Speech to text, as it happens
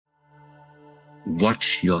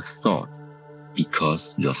Watch your thoughts,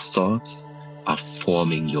 because your thoughts are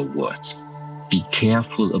forming your words. Be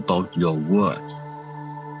careful about your words,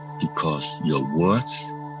 because your words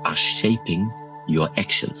are shaping your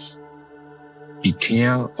actions. Be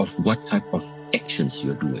careful of what type of actions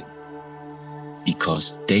you're doing,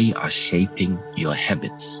 because they are shaping your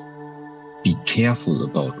habits. Be careful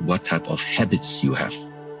about what type of habits you have,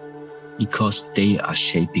 because they are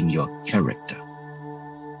shaping your character.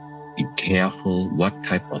 Be careful what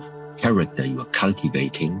type of character you are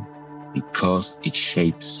cultivating, because it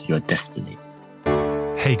shapes your destiny.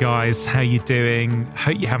 Hey guys, how you doing?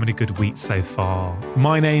 Hope you're having a good week so far.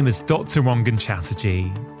 My name is Dr. Rangan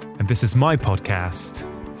Chatterjee, and this is my podcast,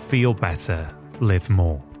 Feel Better, Live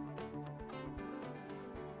More.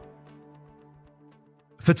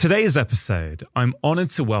 For today's episode, I'm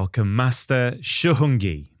honoured to welcome Master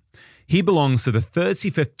Heng. He belongs to the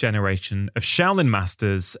 35th generation of Shaolin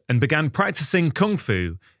masters and began practicing Kung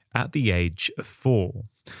Fu at the age of 4.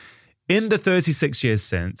 In the 36 years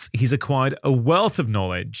since, he's acquired a wealth of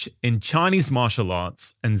knowledge in Chinese martial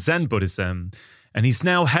arts and Zen Buddhism, and he's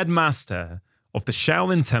now headmaster of the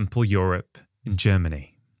Shaolin Temple Europe in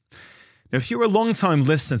Germany. Now, if you're a long-time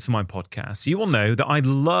listener to my podcast, you will know that I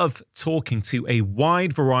love talking to a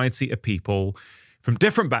wide variety of people from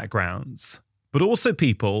different backgrounds, but also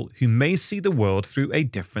people who may see the world through a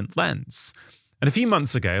different lens. And a few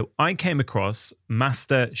months ago, I came across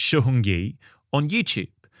Master Heng on YouTube.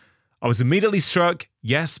 I was immediately struck,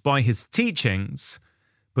 yes, by his teachings,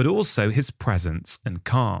 but also his presence and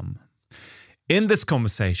calm. In this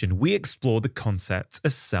conversation, we explore the concept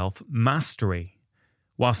of self-mastery.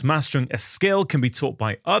 Whilst mastering a skill can be taught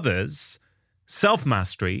by others,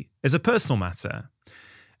 self-mastery is a personal matter.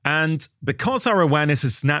 And because our awareness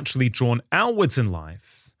is naturally drawn outwards in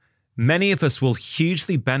life, many of us will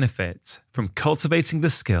hugely benefit from cultivating the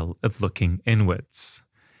skill of looking inwards.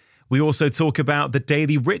 We also talk about the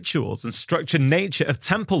daily rituals and structured nature of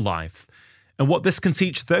temple life and what this can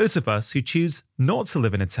teach those of us who choose not to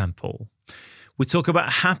live in a temple. We talk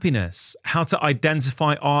about happiness, how to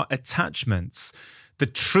identify our attachments, the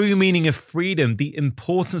true meaning of freedom, the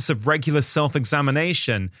importance of regular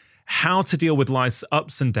self-examination, how to deal with life's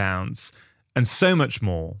ups and downs, and so much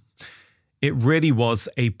more. It really was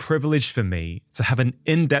a privilege for me to have an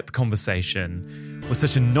in-depth conversation with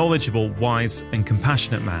such a knowledgeable, wise, and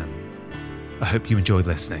compassionate man. I hope you enjoyed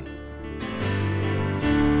listening.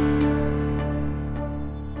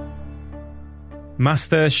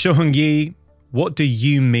 Master Heng, what do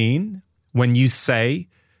you mean when you say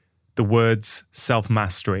the words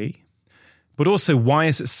self-mastery? But also, why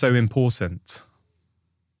is it so important?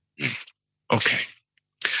 Okay.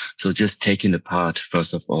 So just taking apart,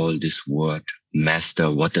 first of all, this word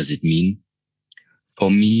master, what does it mean?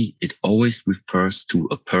 For me, it always refers to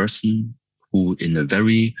a person who in a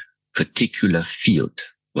very particular field,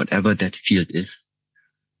 whatever that field is,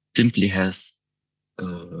 simply has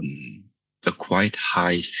a quite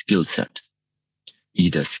high skill set,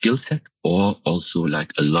 either skill set or also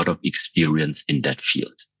like a lot of experience in that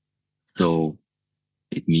field. So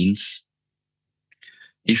it means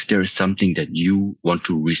if there is something that you want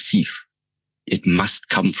to receive, it must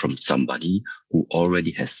come from somebody who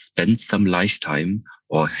already has spent some lifetime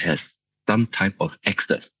or has some type of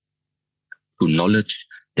access to knowledge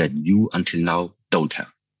that you until now don't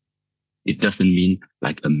have. It doesn't mean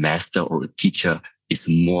like a master or a teacher is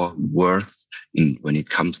more worth when it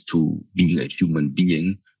comes to being a human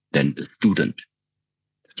being than a student.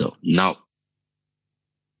 So now,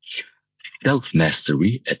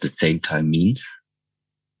 self-mastery at the same time means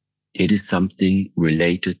it is something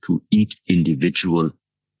related to each individual.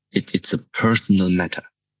 It's a personal matter.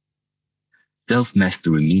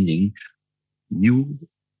 Self-mastery meaning you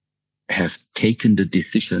have taken the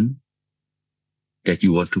decision that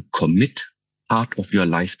you want to commit part of your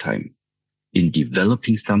lifetime in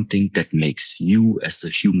developing something that makes you as a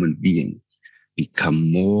human being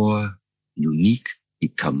become more unique,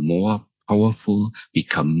 become more powerful,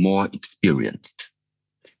 become more experienced.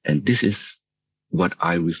 And this is what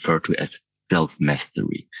I refer to as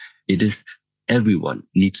self-mastery. It is everyone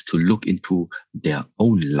needs to look into their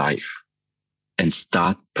own life and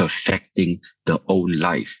start perfecting their own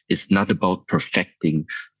life. It's not about perfecting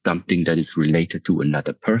something that is related to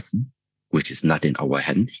another person, which is not in our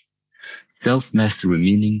hands. Self-mastery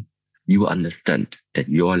meaning you understand that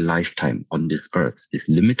your lifetime on this earth is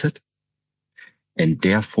limited, and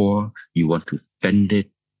therefore you want to spend it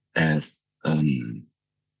as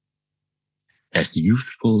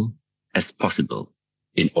useful as possible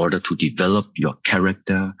in order to develop your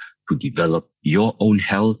character, to develop your own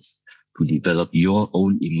health, to develop your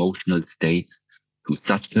own emotional state to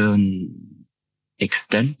such a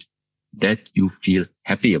extent that you feel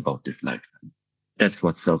happy about this lifetime. That's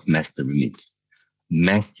what self-mastery means.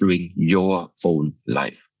 Mastering your own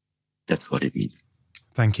life. That's what it means.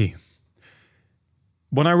 Thank you.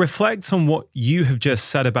 When I reflect on what you have just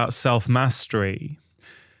said about self-mastery,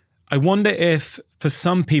 I wonder if for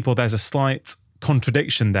some people there's a slight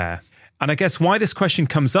contradiction there. And I guess why this question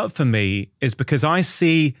comes up for me is because I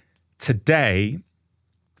see today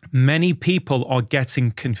many people are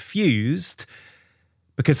getting confused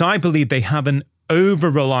because I believe they have an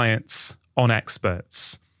over-reliance on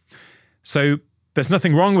experts. So there's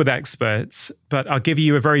nothing wrong with experts, but I'll give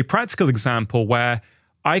you a very practical example where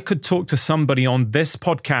I could talk to somebody on this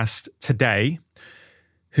podcast today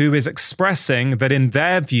who is expressing that in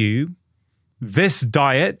their view, this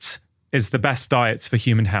diet is the best diet for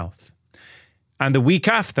human health. And the week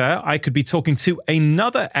after, I could be talking to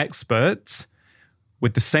another expert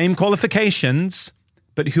with the same qualifications,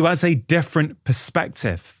 but who has a different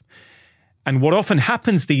perspective. And what often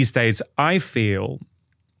happens these days, I feel,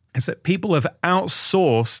 is that people have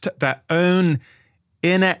outsourced their own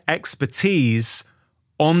inner expertise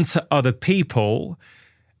onto other people.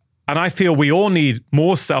 And I feel we all need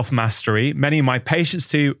more self-mastery. Many of my patients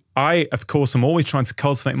do. I, of course, am always trying to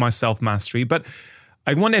cultivate my self-mastery, but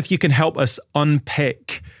I wonder if you can help us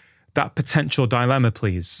unpick that potential dilemma,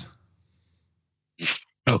 please.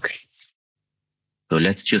 Okay. So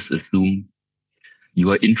let's just assume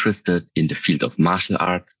you are interested in the field of martial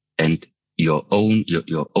arts and your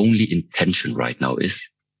only intention right now is,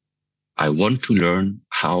 I want to learn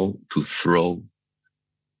how to throw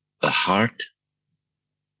a hard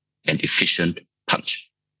and efficient punch.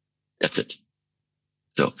 That's it.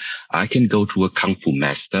 So I can go to a Kung Fu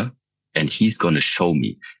master and he's going to show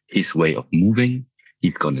me his way of moving.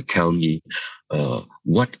 He's going to tell me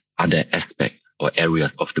what other aspects or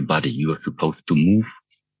areas of the body you are supposed to move.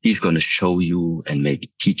 He's going to show you and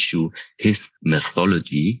maybe teach you his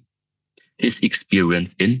methodology, his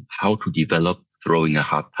experience in how to develop throwing a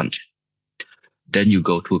hard punch. Then you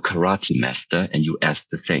go to a karate master and you ask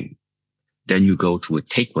the same. Then you go to a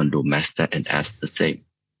taekwondo master and ask the same.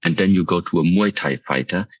 And then you go to a Muay Thai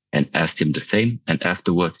fighter and ask him the same. And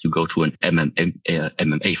afterwards you go to an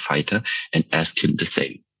MMA fighter and ask him the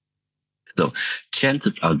same. So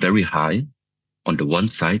chances are very high. On the one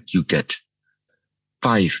side, you get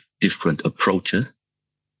 5 different approaches.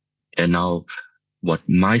 And now what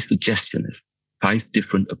my suggestion is, 5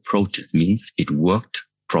 different approaches means it worked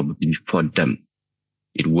probably for them.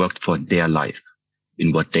 It worked for their life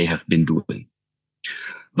in what they have been doing.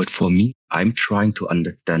 But for me, I'm trying to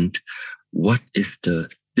understand what is the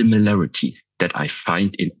similarities that I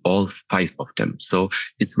find in all 5 of them. So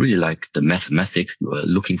it's really like the mathematics. You are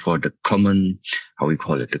looking for the common, how we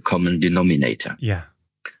call it, the common denominator. Yeah.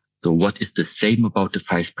 So what is the same about the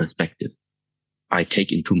 5 perspectives I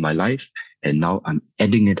take into my life? And now I'm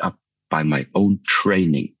adding it up by my own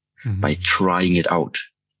training, by trying it out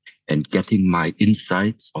and getting my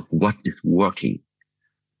insights of what is working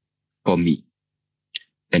for me.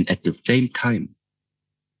 And at the same time,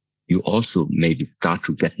 you also maybe start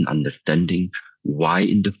to get an understanding why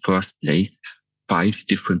in the first place 5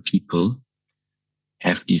 different people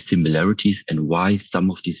have these similarities and why some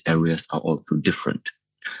of these areas are also different.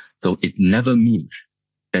 So it never means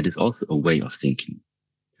that is also a way of thinking.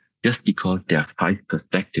 Just because there are 5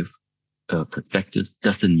 perspectives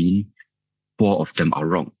doesn't mean 4 of them are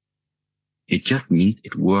wrong. It just means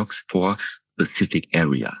it works for a specific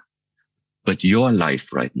area. But your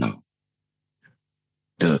life right now,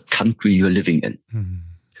 the country you're living in,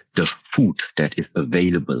 the food that is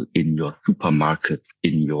available in your supermarket,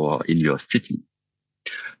 in your city,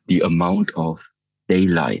 the amount of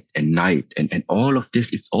daylight and night and all of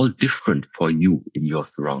this is all different for you in your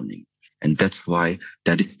surrounding. And that's why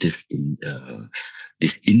that is this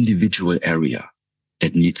individual area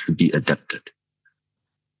that needs to be adapted.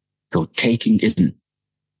 So taking in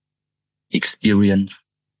experience,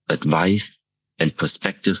 advice, and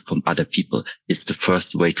perspectives from other people is the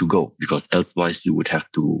first way to go, because otherwise you would have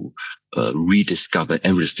to rediscover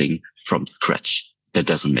everything from scratch. That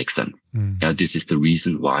doesn't make sense. This is the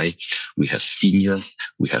reason why we have seniors,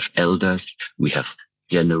 we have elders, we have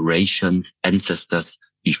generations, ancestors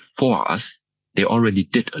before us. They already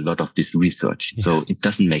did a lot of this research. Yeah. So it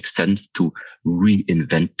doesn't make sense to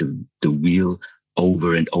reinvent the wheel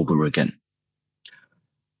over and over again.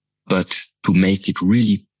 But to make it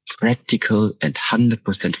really practical and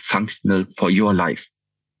 100% functional for your life,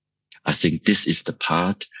 I think this is the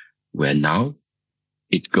part where now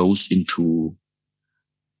it goes into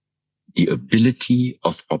the ability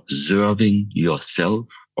of observing yourself,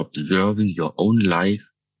 observing your own life,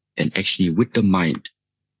 and actually with the mind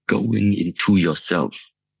going into yourself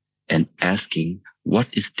and asking, what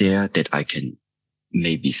is there that I can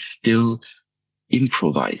maybe still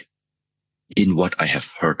improvise in what I have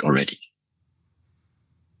heard already?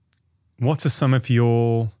 What are some of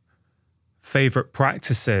your favorite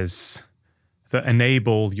practices that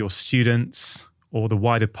enable your students or the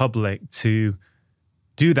wider public to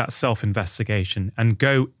do that self-investigation and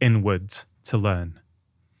go inward to learn?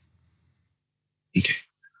 Okay.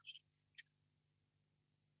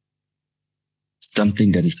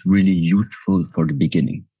 Something that is really useful for the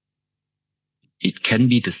beginning. It can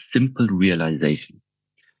be the simple realization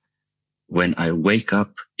when I wake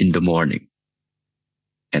up in the morning,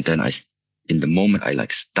 and then in the moment I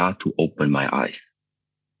start to open my eyes.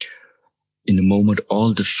 In the moment,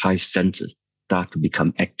 all the 5 senses start to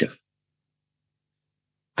become active.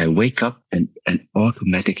 I wake up and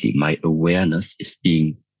automatically my awareness is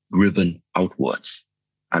being driven outwards.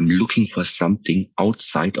 I'm looking for something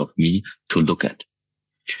outside of me to look at.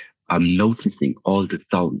 I'm noticing all the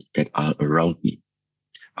sounds that are around me.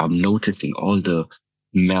 I'm noticing all the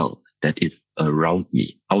smell that is around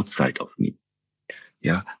me, outside of me.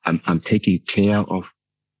 Yeah, I'm taking care of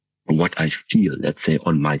what I feel, let's say,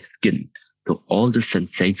 on my skin. So all the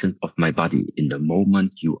sensations of my body in the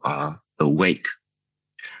moment you are awake,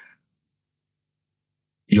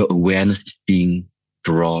 your awareness is being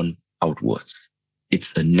drawn outwards.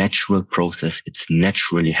 It's a natural process. It's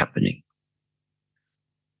naturally happening.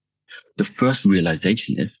 The first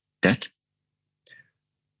realization is that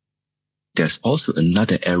there's also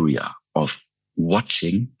another area of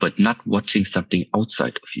watching, but not watching something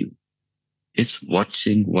outside of you. It's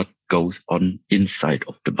watching what goes on inside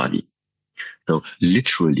of the body. So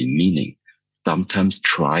literally meaning sometimes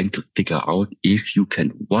trying to figure out if you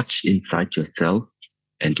can watch inside yourself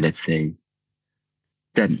and, let's say,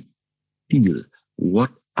 then feel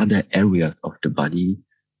what other areas of the body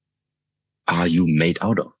are you made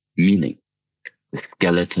out of, meaning the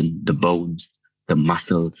skeleton, the bones, the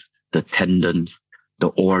muscles, the tendons, the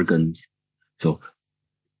organs. So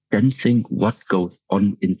sensing what goes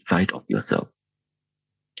on inside of yourself.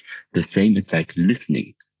 The same is like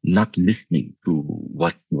listening, not listening to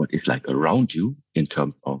what is like around you in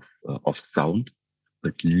terms of sound,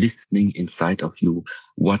 but listening inside of you.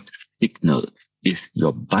 What signals is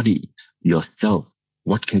your body, yourself?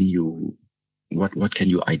 What can you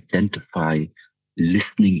identify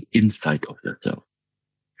listening inside of yourself?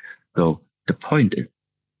 So the point is,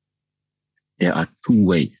 there are 2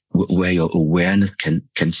 ways where your awareness can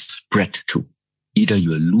spread to. Either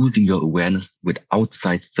you're losing your awareness with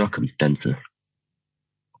outside circumstances,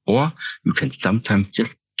 or you can sometimes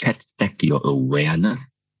just catch back your awareness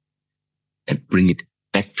and bring it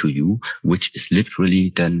back to you, which is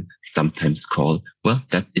literally then sometimes called, well,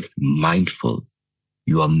 that is mindful.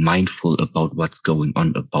 You are mindful about what's going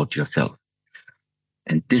on about yourself.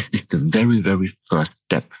 And this is the very, very first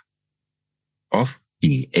step of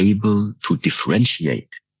being able to differentiate.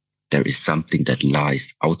 There is something that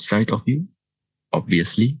lies outside of you,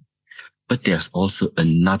 obviously, but there's also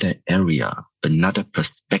another area, another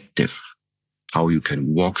perspective, how you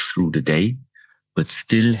can walk through the day, but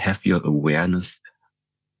still have your awareness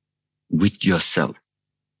with yourself.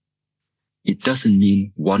 It doesn't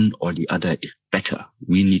mean one or the other is better.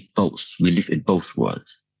 We need both. We live in both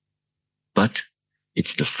worlds. But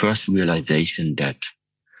it's the first realization that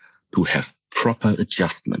to have proper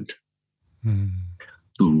adjustment,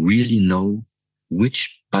 to really know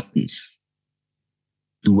which buttons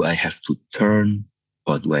do I have to turn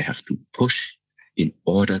or do I have to push in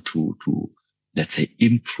order to let's say,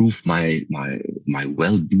 improve my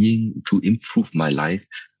well-being, to improve my life.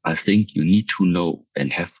 I think you need to know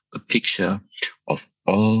and have a picture of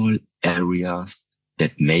all areas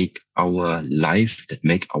that make our life, that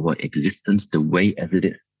make our existence the way as it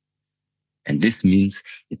is. And this means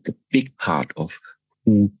it's a big part of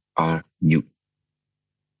who are you.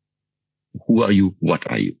 Who are you? What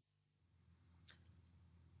are you?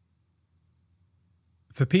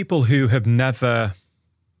 For people who have never,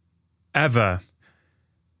 ever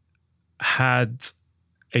had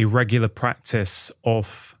a regular practice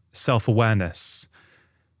of self-awareness,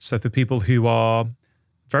 so for people who are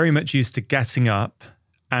very much used to getting up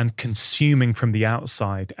and consuming from the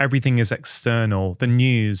outside, everything is external, the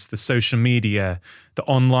news, the social media, the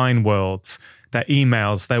online world, their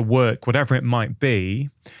emails, their work, whatever it might be.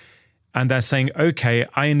 And they're saying, okay,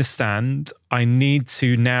 I understand. I need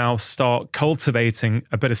to now start cultivating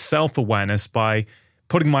a bit of self-awareness by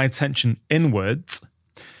putting my attention inwards.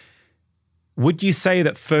 Would you say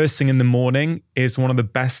that first thing in the morning is one of the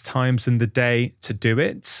best times in the day to do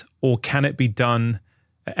it? Or can it be done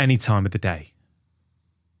at any time of the day?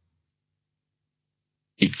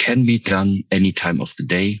 It can be done any time of the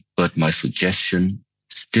day, but my suggestion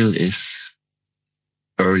still is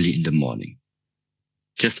early in the morning,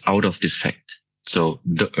 just out of this fact. So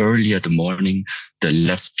the earlier the morning, the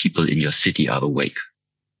less people in your city are awake.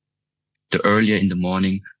 The earlier in the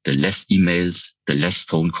morning, the less emails, the less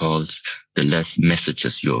phone calls, the less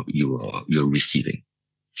messages you're receiving.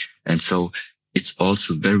 And so it's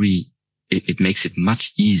also it makes it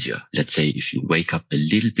much easier. Let's say if you wake up a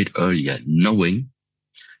little bit earlier, knowing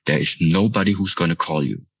there is nobody who's going to call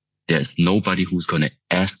you. There's nobody who's going to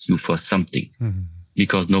ask you for something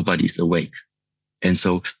because nobody's awake. And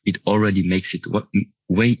so it already makes it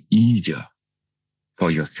way easier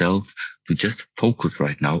for yourself to just focus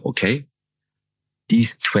right now. Okay.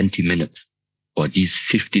 These 20 minutes or these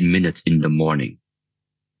 15 minutes in the morning,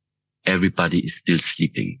 everybody is still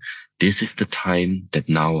sleeping. This is the time that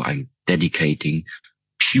now I'm dedicating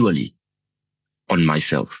purely on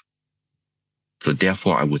myself. So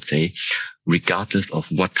therefore, I would say, regardless of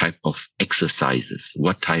what type of exercises,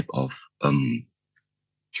 what type of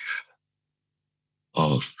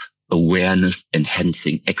awareness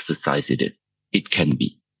enhancing exercise it can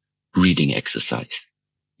be breathing exercise.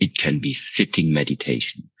 It can be sitting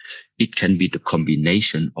meditation. It can be the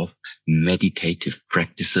combination of meditative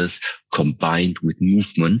practices combined with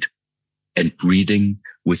movement and breathing,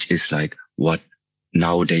 which is like what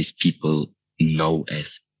nowadays people know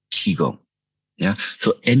as Qigong. Yeah.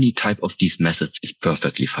 So any type of these methods is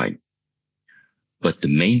perfectly fine. But the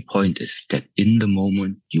main point is that in the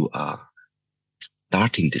moment you are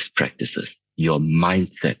starting these practices, your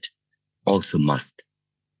mindset also must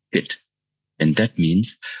fit. And that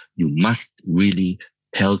means you must really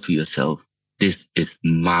tell to yourself, this is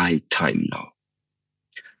my time now.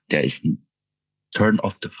 There is turn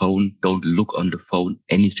off the phone, don't look on the phone,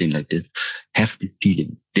 anything like this. Have this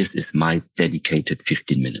feeling, this is my dedicated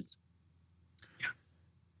 15 minutes.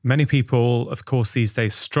 Many people, of course, these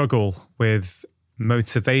days struggle with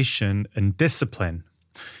motivation and discipline.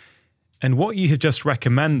 And what you have just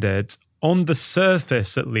recommended, on the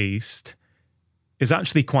surface at least, is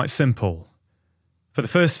actually quite simple. For the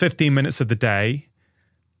first 15 minutes of the day,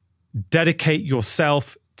 dedicate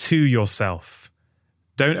yourself to yourself.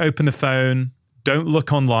 Don't open the phone, don't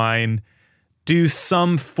look online, do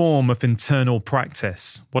some form of internal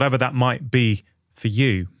practice, whatever that might be for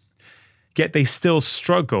you. Yet they still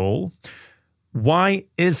struggle. Why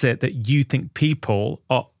is it that you think people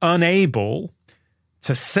are unable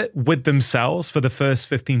to sit with themselves for the first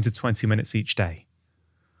 15 to 20 minutes each day?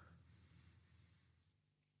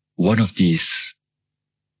 One of the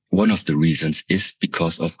reasons is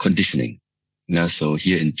because of conditioning. Now, so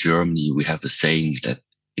here in Germany, we have a saying that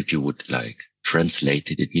if you would like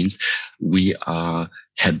translate it, it means we are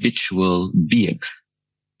habitual beings.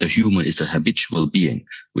 The human is a habitual being,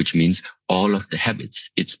 which means all of the habits.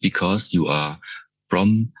 It's because you are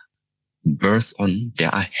from birth on,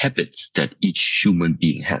 there are habits that each human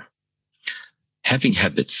being has. Having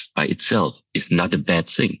habits by itself is not a bad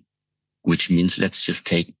thing, which means let's just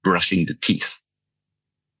take brushing the teeth.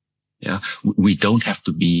 Yeah. We don't have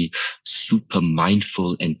to be super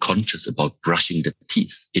mindful and conscious about brushing the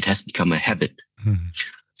teeth. It has become a habit.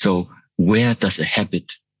 So where does a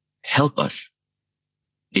habit help us?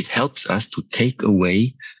 It helps us to take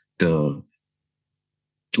away to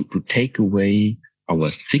take away our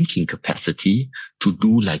thinking capacity to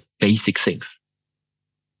do like basic things.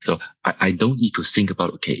 So I don't need to think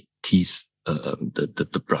about, okay, teeth,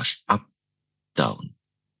 the brush up, down,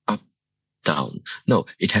 up, down. No,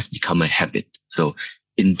 it has become a habit. So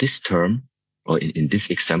in this term, or in this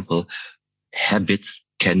example, habits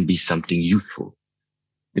can be something useful.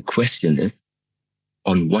 The question is,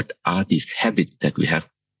 on what are these habits that we have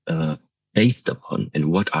based upon,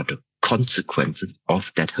 and what are the consequences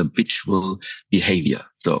of that habitual behavior?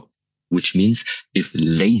 So, which means if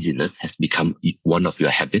laziness has become one of your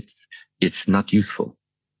habits, it's not useful.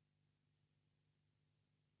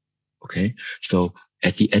 Okay. So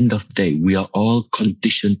at the end of the day, we are all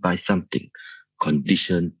conditioned by something,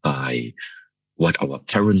 conditioned by what our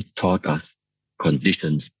parents taught us,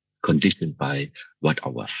 conditioned by what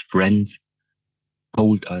our friends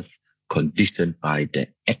told us, conditioned by the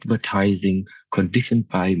advertising, conditioned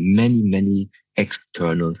by many, many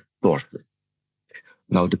external sources.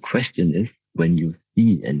 Now, the question is, when you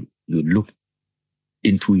see and you look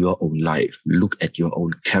into your own life, look at your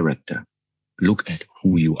own character, look at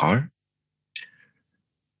who you are,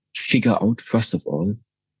 figure out, first of all,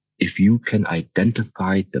 if you can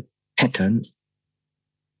identify the patterns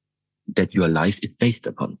that your life is based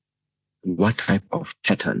upon. What type of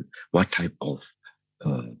pattern, what type of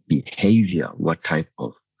behavior, what type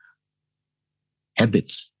of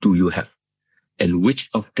habits do you have? and which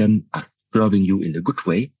of them are serving you in a good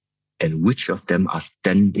way, and which of them are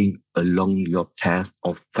standing along your path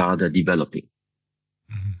of further developing.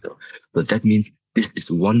 Mm-hmm. So that means this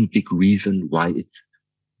is one big reason why it's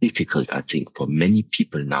difficult, I think, for many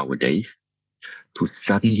people nowadays to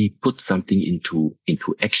suddenly put something into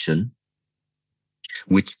action,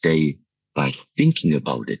 which they, by thinking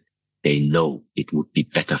about it, they know it would be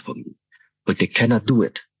better for me. But they cannot do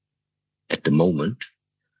it at the moment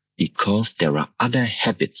because there are other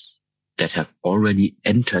habits that have already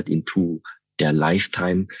entered into their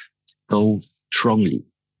lifetime so strongly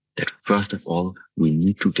that first of all, we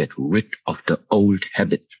need to get rid of the old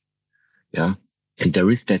habits. Yeah. And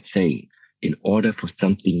there is that saying, in order for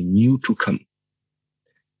something new to come,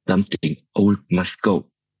 something old must go.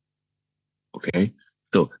 Okay.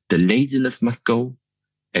 So the laziness must go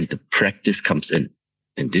and the practice comes in.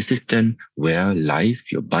 And this is then where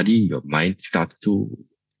life, your body, your mind starts to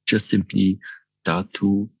just simply start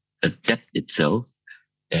to adapt itself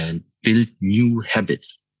and build new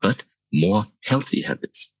habits, but more healthy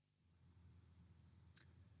habits.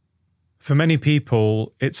 For many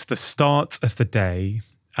people, it's the start of the day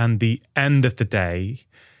and the end of the day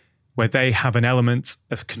where they have an element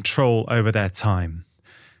of control over their time.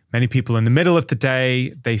 Many people in the middle of the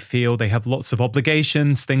day, they feel they have lots of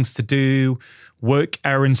obligations, things to do, work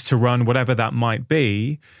errands to run, whatever that might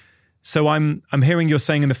be. So I'm hearing you're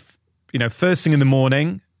saying in the first thing in the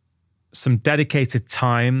morning, some dedicated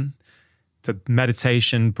time for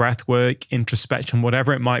meditation, breath work, introspection,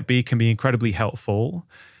 whatever it might be, can be incredibly helpful.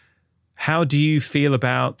 How do you feel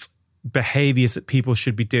about behaviors that people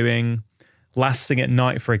should be doing last thing at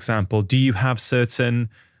night, for example? Do you have certain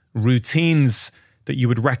routines that you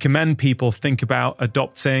would recommend people think about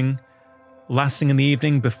adopting last thing in the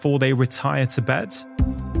evening before they retire to bed?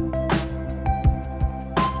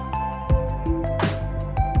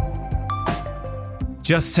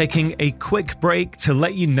 Just taking a quick break to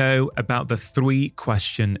let you know about the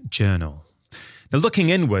 3-question journal. Now, looking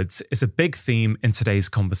inwards is a big theme in today's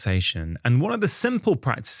conversation, and one of the simple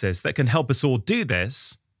practices that can help us all do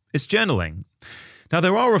this is journaling. Now,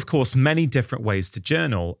 there are, of course, many different ways to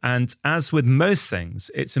journal, and as with most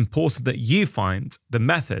things, it's important that you find the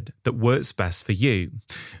method that works best for you.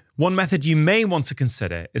 One method you may want to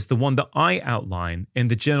consider is the one that I outline in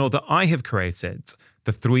the journal that I have created,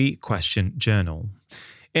 the 3-question journal.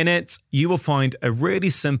 In it, you will find a really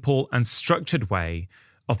simple and structured way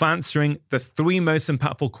of answering the 3 most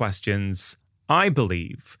impactful questions I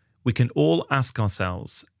believe we can all ask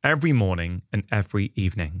ourselves every morning and every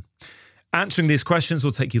evening. Answering these questions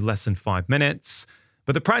will take you less than 5 minutes,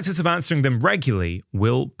 but the practice of answering them regularly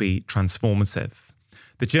will be transformative.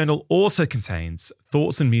 The journal also contains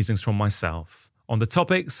thoughts and musings from myself on the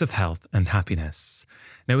topics of health and happiness.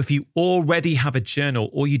 Now, if you already have a journal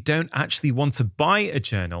or you don't actually want to buy a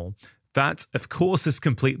journal, that, of course, is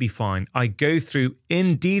completely fine. I go through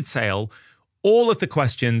in detail all of the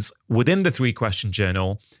questions within the 3-question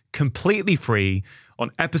journal, completely free,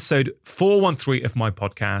 on episode 413 of my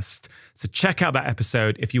podcast. So check out that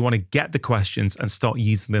episode if you want to get the questions and start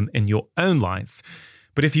using them in your own life.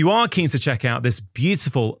 But if you are keen to check out this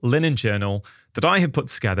beautiful linen journal that I have put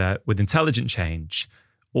together with Intelligent Change,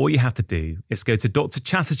 all you have to do is go to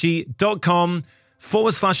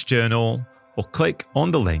drchatterjee.com/journal or click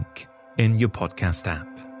on the link in your podcast app.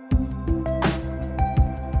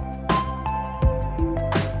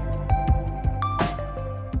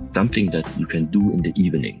 Something that you can do in the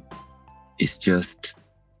evening is just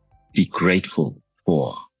be grateful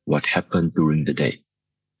for what happened during the day,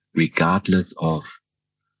 regardless of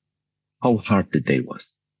how hard the day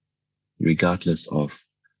was, regardless of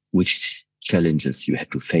which challenges you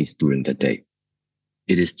had to face during the day.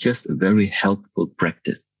 It is just a very helpful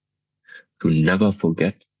practice to never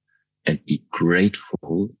forget and be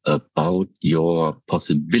grateful about your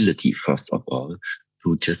possibility, first of all,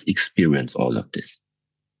 to just experience all of this.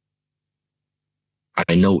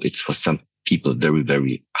 I know it's for some people very,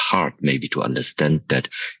 very hard maybe to understand that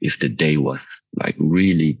if the day was like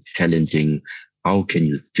really challenging, how can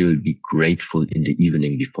you still be grateful in the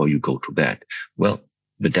evening before you go to bed? Well,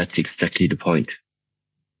 but that's exactly the point.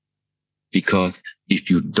 Because if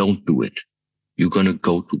you don't do it, you're going to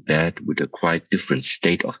go to bed with a quite different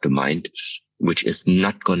state of the mind, which is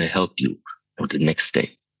not going to help you for the next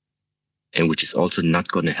day. And which is also not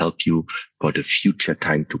going to help you for the future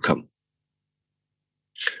time to come.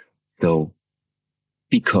 So,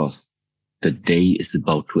 because the day is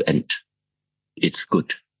about to end, it's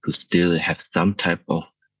good to still have some type of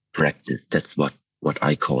practice. That's what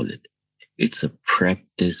I call it. It's a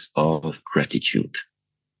practice of gratitude.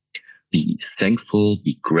 Be thankful,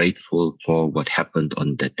 be grateful for what happened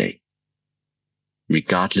on that day.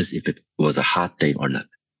 regardless if it was a hard day or not.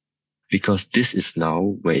 Because this is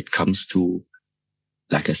now where it comes to,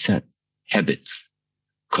 like I said, habits,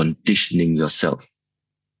 conditioning yourself,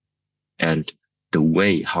 and the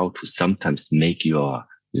way how to sometimes make your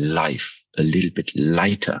life a little bit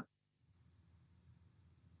lighter.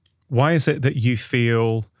 Why is it that you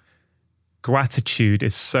feel gratitude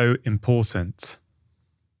is so important?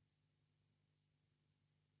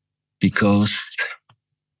 Because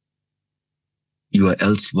you are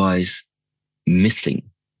elsewise missing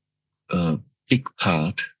a big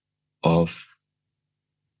part of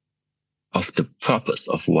the purpose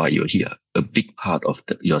of why you're here, a big part of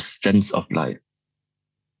your sense of life.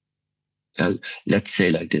 Let's say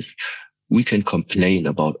like this, we can complain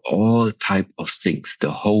about all type of things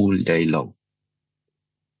the whole day long.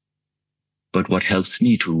 But what helps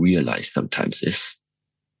me to realize sometimes is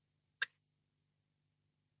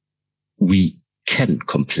we can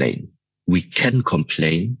complain. We can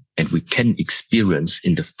complain and we can experience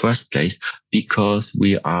in the first place because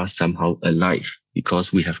we are somehow alive,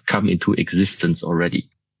 because we have come into existence already.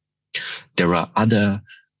 There are other,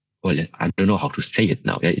 well, I don't know how to say it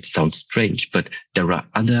now. It sounds strange, but there are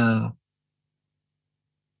other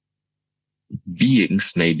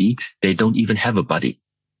beings, maybe, they don't even have a body.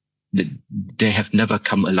 They have never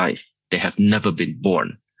come alive. They have never been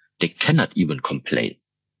born. They cannot even complain.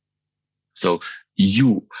 So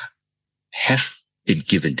you have been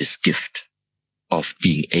given this gift of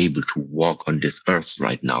being able to walk on this earth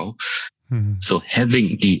right now. Mm-hmm. So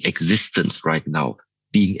having the existence right now,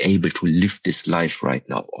 being able to live this life right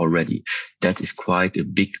now already, that is quite a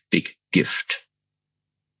big, big gift.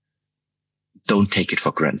 Don't take it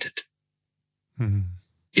for granted. Mm-hmm.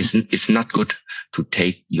 It's not good to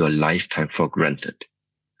take your lifetime for granted.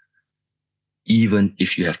 Even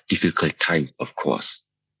if you have difficult times, of course.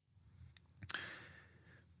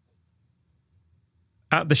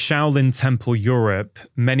 At the Shaolin Temple Europe,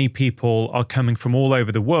 many people are coming from all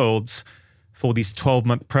over the world for these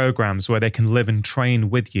 12-month programs where they can live and train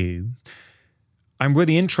with you. I'm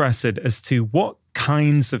really interested as to what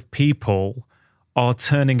kinds of people are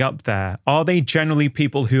turning up there. Are they generally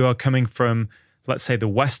people who are coming from, let's say, the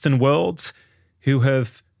Western world, who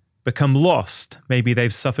have become lost? Maybe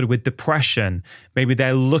they've suffered with depression. Maybe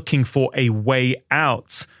they're looking for a way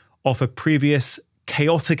out of a previous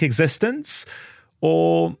chaotic existence.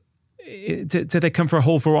 Or do they come for a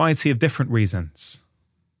whole variety of different reasons?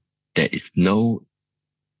 There is no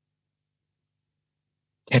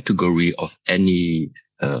category of any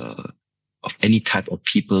type of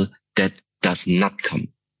people that does not come.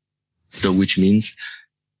 So which means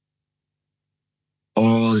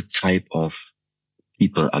all type of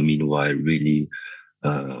people are meanwhile really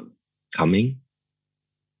coming.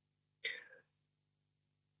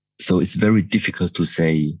 So it's very difficult to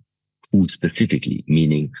say who specifically,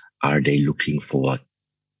 meaning are they looking for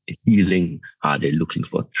healing? Are they looking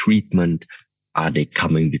for treatment? Are they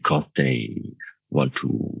coming because they want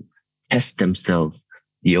to test themselves?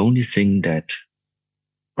 The only thing that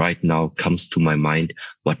right now comes to my mind,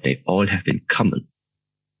 what they all have in common,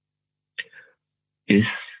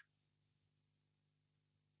 is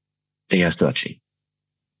they are searching.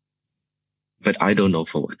 But I don't know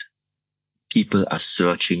for what. People are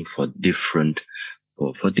searching for different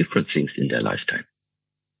things in their lifetime.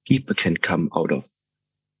 People can come out of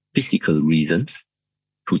physical reasons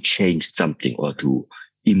to change something or to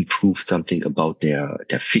improve something about their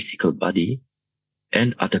physical body.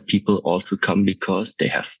 And other people also come because they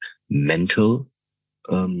have mental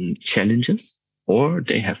challenges, or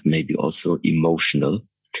they have maybe also emotional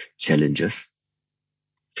challenges.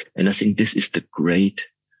 And I think this is that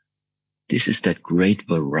great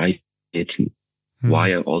variety.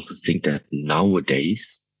 Why I also think that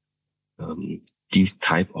nowadays, these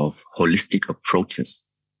type of holistic approaches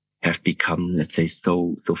have become, let's say,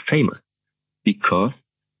 so famous, because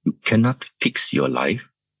you cannot fix your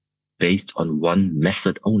life based on one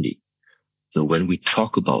method only. So when we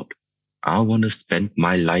talk about, I want to spend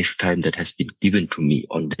my lifetime that has been given to me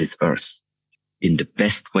on this earth in the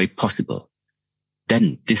best way possible,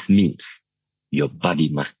 then this means your body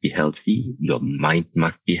must be healthy, your mind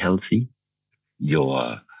must be healthy,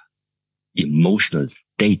 your emotional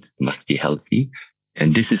state must be healthy.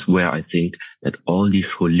 And this is where I think that all these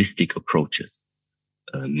holistic approaches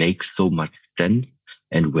make so much sense,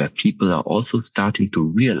 and where people are also starting to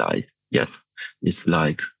realize, yes, it's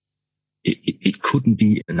like, it couldn't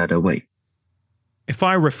be another way. If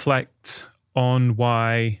I reflect on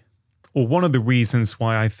why, or one of the reasons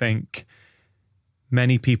why I think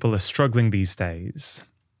many people are struggling these days,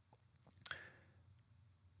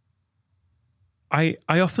 I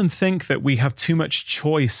often think that we have too much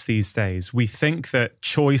choice these days. We think that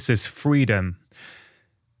choice is freedom.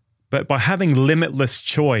 But by having limitless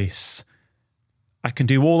choice, I can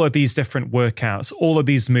do all of these different workouts, all of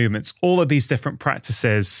these movements, all of these different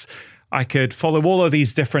practices. I could follow all of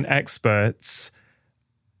these different experts.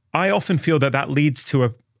 I often feel that that leads to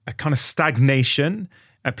a kind of stagnation,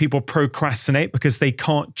 and people procrastinate because they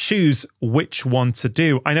can't choose which one to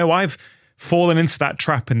do. I know I've fallen into that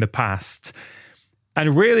trap in the past.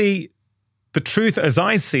 And really, the truth as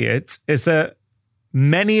I see it is that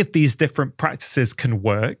many of these different practices can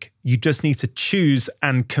work. You just need to choose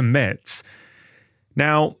and commit.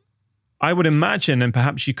 Now, I would imagine, and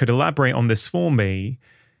perhaps you could elaborate on this for me,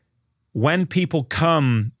 when people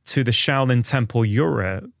come to the Shaolin Temple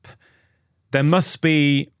Europe, there must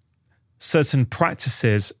be certain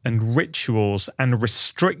practices and rituals and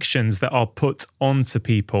restrictions that are put onto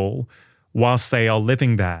people whilst they are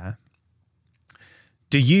living there.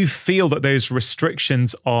 Do you feel that those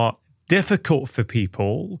restrictions are difficult for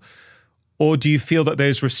people, or do you feel that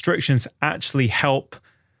those restrictions actually help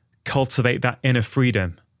cultivate that inner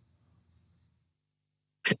freedom?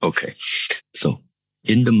 Okay, so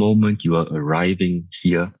in the moment you are arriving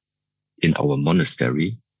here in our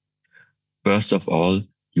monastery, first of all,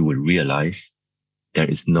 you will realize there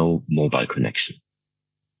is no mobile connection.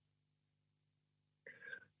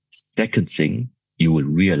 Second thing you will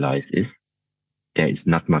realize is there is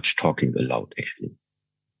not much talking allowed, actually.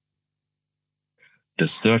 The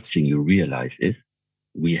third thing you realize is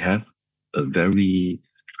we have a very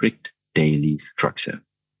strict daily structure,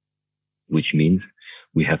 which means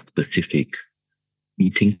we have specific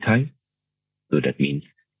eating time. So that means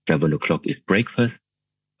 7 o'clock is breakfast,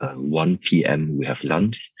 1 p.m. we have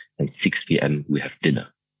lunch, and 6 p.m. we have dinner.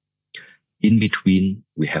 In between,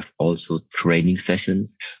 we have also training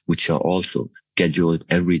sessions, which are also scheduled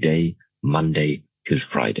every day, Monday till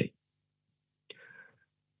Friday.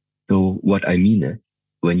 So what I mean is,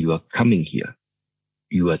 when you are coming here,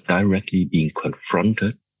 you are directly being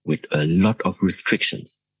confronted with a lot of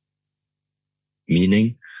restrictions.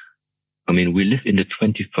 Meaning, we live in the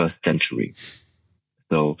 21st century.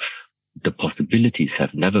 So the possibilities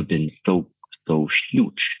have never been so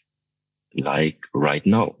huge like right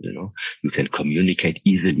now. You can communicate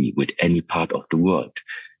easily with any part of the world.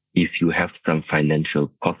 If you have some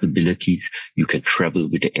financial possibilities, you can travel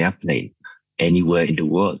with the airplane anywhere in the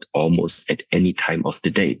world, almost at any time of the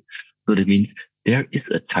day. So that means there is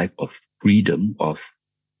a type of freedom of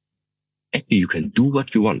actually you can do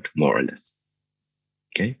what you want, more or less.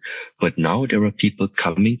 Okay. But now there are people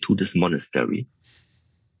coming to this monastery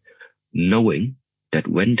knowing that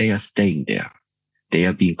when they are staying there, they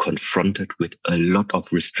are being confronted with a lot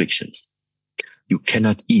of restrictions. You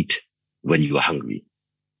cannot eat when you are hungry.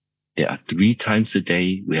 There are 3 times a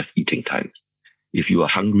day we have eating times. If you are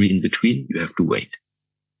hungry in between, you have to wait.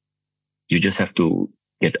 You just have to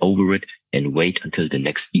get over it and wait until the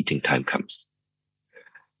next eating time comes.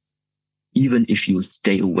 Even if you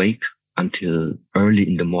stay awake until early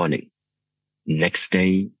in the morning, next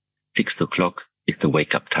day, 6 o'clock is the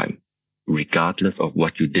wake up time, regardless of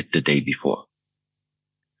what you did the day before.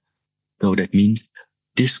 So that means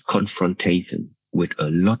this confrontation with a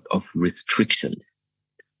lot of restrictions,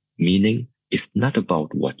 meaning it's not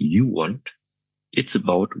about what you want, it's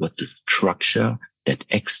about what the structure, that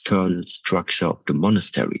external structure of the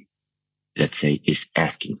monastery, let's say, is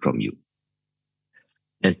asking from you.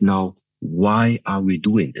 And now, why are we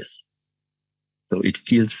doing this? So it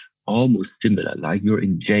feels almost similar, like you're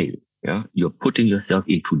in jail. Yeah, you're putting yourself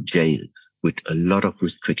into jail with a lot of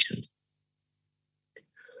restrictions.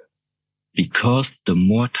 Because the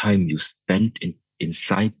more time you spend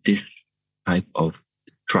inside this type of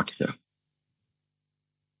structure,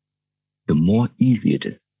 the more easy it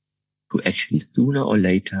is to actually sooner or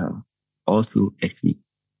later also actually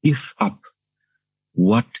give up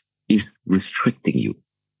what is restricting you.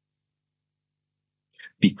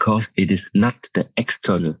 Because it is not the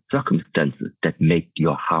external circumstances that make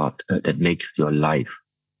your heart, that makes your life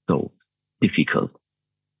so difficult.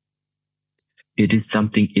 It is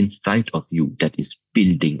something inside of you that is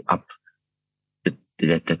building up,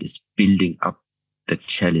 that is building up the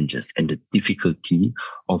challenges and the difficulty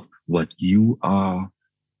of what you are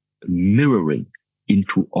mirroring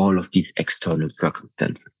into all of these external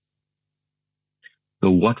circumstances.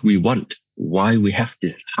 So what we want, why we have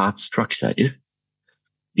this hard structure is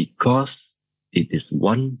because it is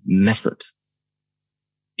one method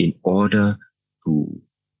in order to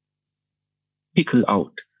tickle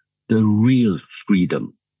out the real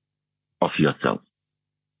freedom of yourself.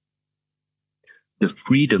 The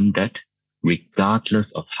freedom that, regardless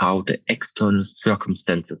of how the external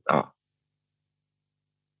circumstances are,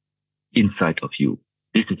 inside of you.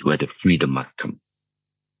 This is where the freedom must come.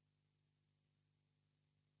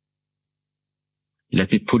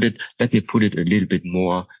 Let me put it a little bit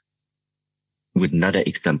more with another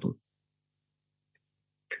example.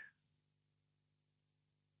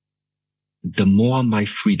 The more my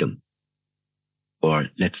freedom, or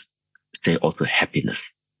let's say also happiness,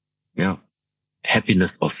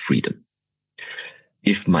 happiness of freedom.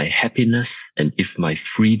 If my happiness and if my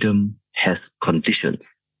freedom has conditions,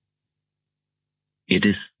 it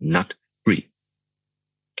is not free.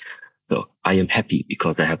 So I am happy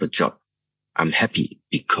because I have a job. I'm happy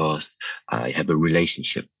because I have a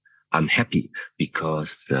relationship. I'm happy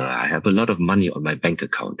because I have a lot of money on my bank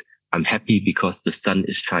account. I'm happy because the sun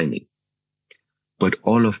is shining. But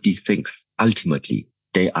all of these things, ultimately,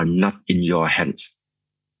 they are not in your hands.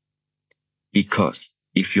 Because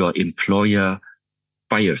if your employer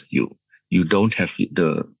fires you, you don't have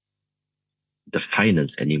the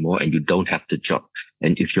finance anymore and you don't have the job.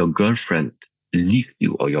 And if your girlfriend leaves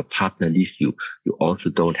you or your partner leaves you, you also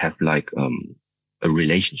don't have a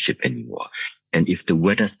relationship anymore. And if the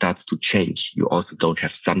weather starts to change, you also don't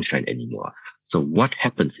have sunshine anymore. So what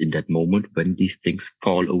happens in that moment when these things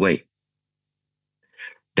fall away?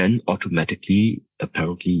 Then automatically,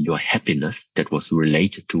 apparently, your happiness that was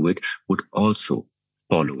related to it would also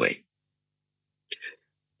fall away.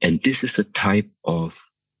 And this is a type of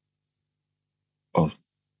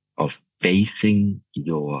basing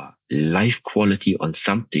your life quality on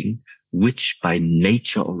something which by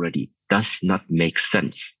nature already does not make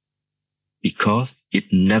sense, because it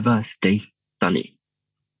never stays sunny.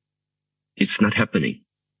 It's not happening.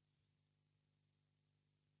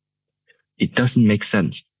 It doesn't make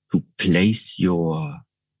sense to place your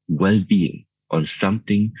well-being on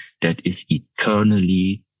something that is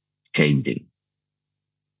eternally changing.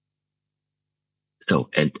 So,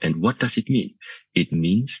 and what does it mean? It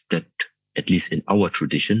means that, at least in our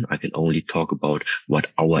tradition, I can only talk about what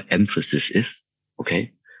our emphasis is,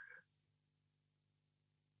 okay?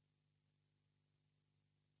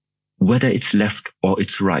 Whether it's left or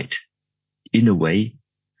it's right, in a way,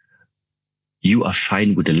 you are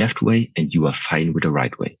fine with the left way and you are fine with the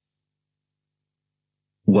right way.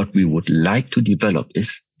 What we would like to develop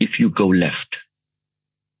is, if you go left,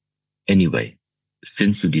 anyway,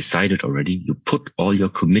 since you decided already, you put all your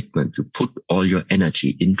commitment, you put all your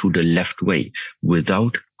energy into the left way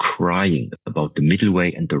without crying about the middle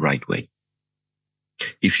way and the right way.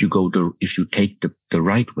 If you take the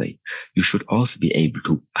right way, you should also be able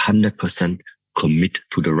to 100% commit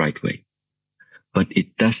to the right way. But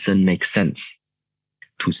it doesn't make sense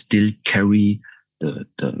to still carry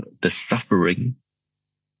the suffering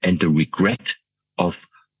and the regret of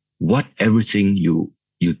what everything you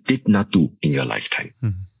did not do in your lifetime.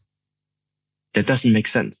 Mm-hmm. That doesn't make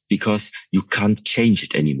sense because you can't change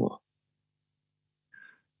it anymore.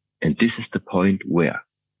 And this is the point where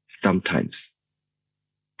sometimes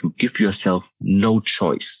to give yourself no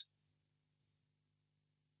choice.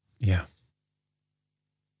 Yeah.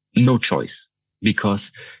 No choice.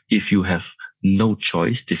 Because if you have no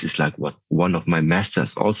choice, this is like what one of my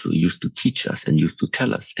masters also used to teach us and used to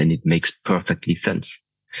tell us, and it makes perfectly sense.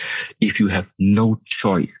 If you have no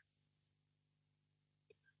choice,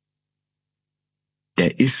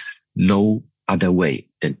 there is no other way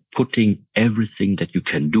than putting everything that you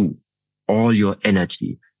can do, all your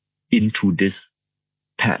energy, into this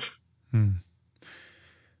path.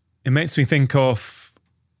 It makes me think of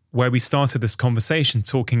where we started this conversation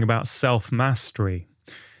talking about self-mastery.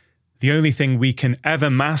 The only thing we can ever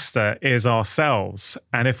master is ourselves.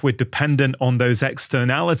 And if we're dependent on those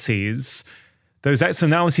externalities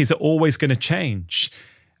are always going to change.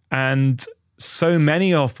 And so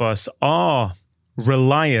many of us are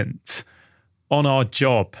reliant on our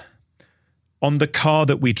job, on the car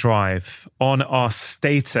that we drive, on our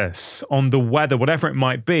status, on the weather, whatever it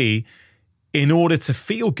might be, in order to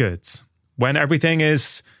feel good. When everything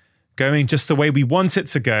is going just the way we want it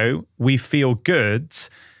to go, we feel good.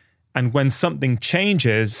 And when something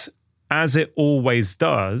changes, as it always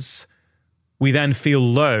does, we then feel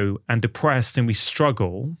low and depressed and we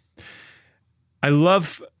struggle. I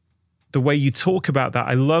love the way you talk about that.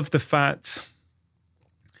 I love the fact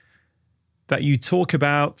that you talk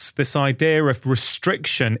about this idea of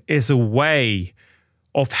restriction is a way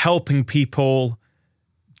of helping people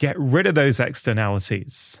get rid of those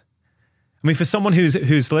externalities. I mean, for someone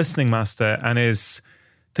who's listening, Master, and is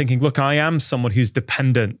thinking, look, I am someone who's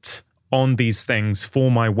dependent on these things for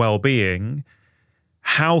my well-being,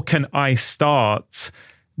 how can I start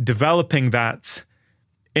developing that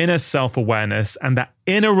inner self-awareness and that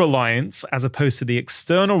inner reliance as opposed to the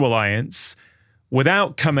external reliance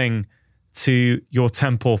without coming to your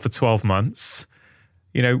temple for 12 months,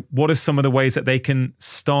 what are some of the ways that they can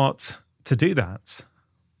start to do that?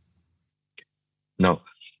 Now,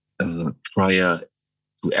 prior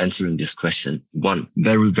to answering this question, one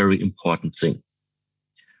very, very important thing.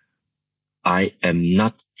 I am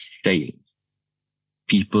not saying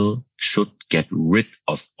people should get rid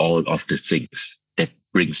of all of the things that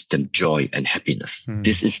brings them joy and happiness.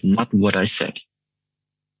 This is not what I said.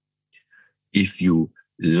 If you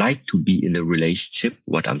like to be in a relationship,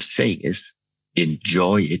 what I'm saying is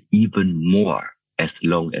enjoy it even more as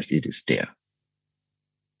long as it is there.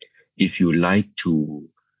 If you like to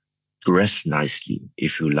dress nicely,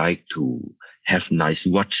 if you like to have nice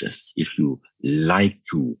watches, if you like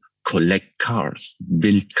to collect cars,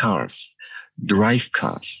 build cars, drive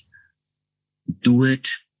cars, do it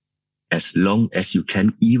as long as you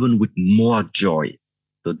can, even with more joy.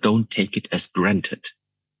 So don't take it as granted.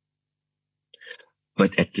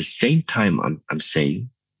 But at the same time, I'm saying,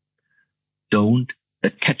 don't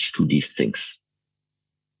attach to these things.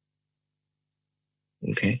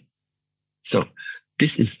 Okay? So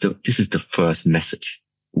this is the first message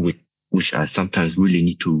which I sometimes really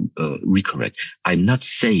need to recorrect. I'm not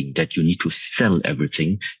saying that you need to sell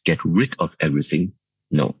everything, get rid of everything.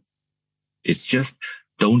 No. It's just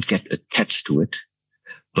don't get attached to it.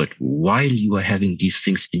 But while you are having these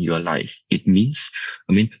things in your life, it means,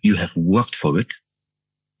 you have worked for it.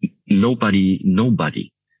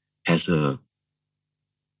 Nobody has an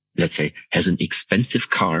expensive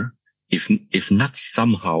car if not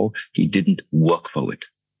somehow he didn't work for it.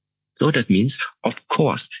 So that means, of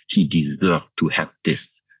course, he deserved to have this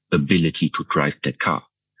ability to drive that car.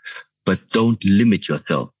 But don't limit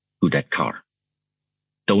yourself to that car.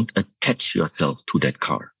 Don't attach yourself to that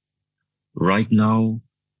car. Right now,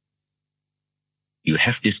 you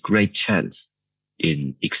have this great chance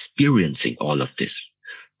in experiencing all of this.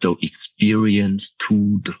 So experience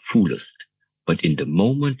to the fullest. But in the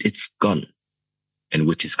moment it's gone, and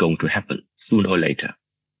which is going to happen sooner or later,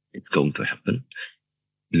 it's going to happen.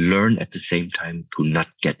 Learn at the same time to not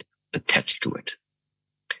get attached to it.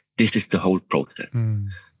 This is the whole process.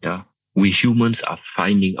 Yeah. We humans are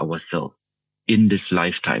finding ourselves in this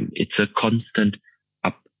lifetime. It's a constant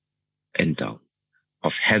up and down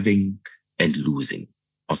of having and losing,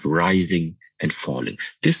 of rising and falling.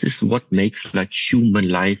 This is what makes human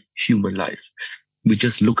life. We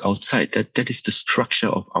just look outside. That is the structure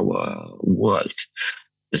of our world.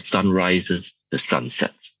 The sun rises, the sun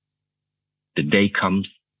sets. The day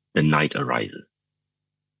comes, the night arises.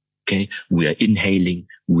 Okay. We are inhaling,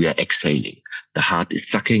 we are exhaling. The heart is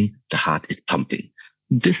sucking, the heart is pumping.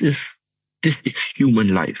 This is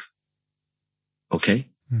human life. Okay.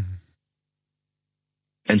 Mm-hmm.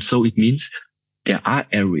 And so it means there are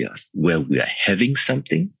areas where we are having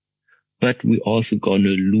something, but we're also going to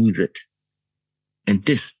lose it. And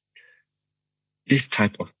this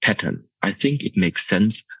type of pattern, I think it makes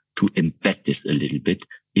sense to embed this a little bit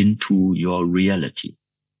into your reality.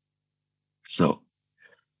 So,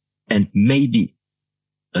 and maybe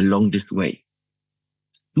along this way,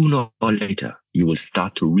 sooner or later, you will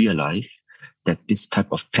start to realize that this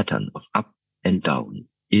type of pattern of up and down,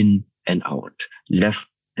 in and out, left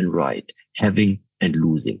and right, having and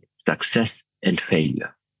losing, success and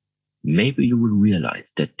failure. Maybe you will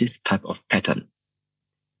realize that this type of pattern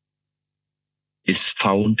is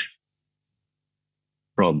found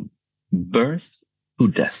from birth to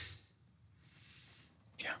death.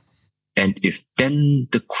 Yeah. And if then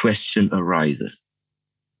the question arises,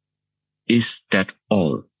 is that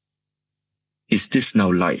all? Is this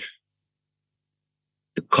now life?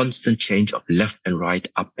 The constant change of left and right,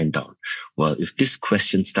 up and down. Well, if this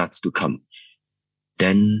question starts to come,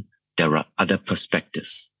 then there are other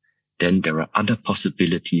perspectives. Then there are other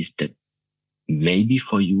possibilities that maybe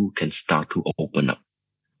for you can start to open up.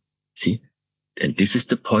 See? And this is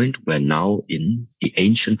the point where now in the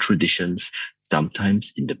ancient traditions,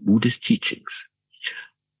 sometimes in the Buddhist teachings,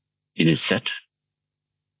 it is said,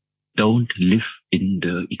 don't live in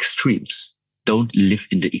the extremes. Don't live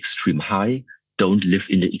in the extreme high. Don't live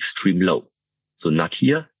in the extreme low. So not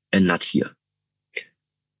here and not here.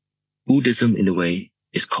 Buddhism, in a way,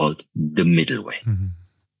 is called the middle way. Mm-hmm.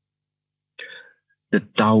 The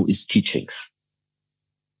Taoist teachings,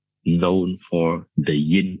 known for the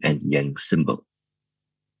yin and yang symbol.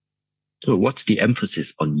 So what's the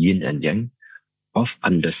emphasis on yin and yang? Of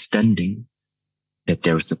understanding that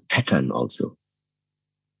there is a pattern also.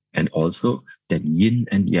 And also that yin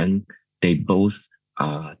and yang, they both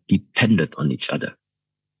are dependent on each other.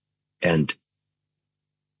 And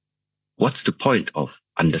what's the point of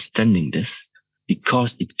understanding this?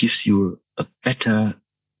 Because it gives you a better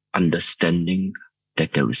understanding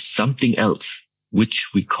that there is something else which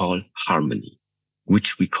we call harmony,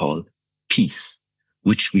 which we call peace,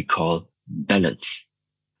 which we call balance.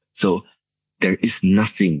 So there is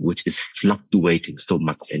nothing which is fluctuating so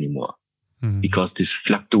much anymore, because this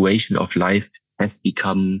fluctuation of life has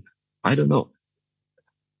become, I don't know.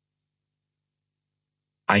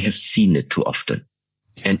 I have seen it too often,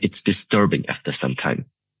 and it's disturbing after some time.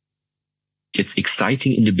 It's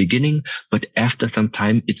exciting in the beginning, but after some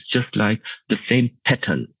time, it's just like the same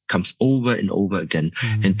pattern comes over and over again.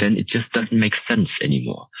 And then it just doesn't make sense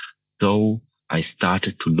anymore. So I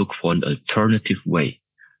started to look for an alternative way,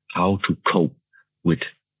 how to cope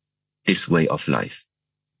with this way of life.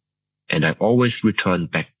 And I always return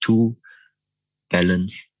back to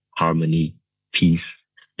balance, harmony, peace,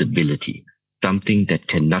 stability, something that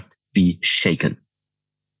cannot be shaken.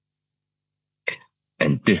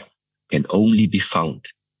 And this can only be found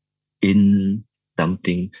in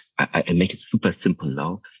something, I make it super simple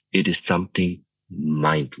now, it is something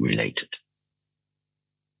mind related.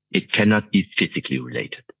 It cannot be physically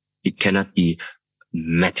related. It cannot be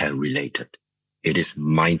matter related. It is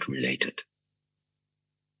mind related.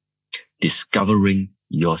 Discovering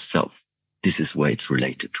yourself. This is where it's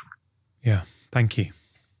related to. Yeah, thank you.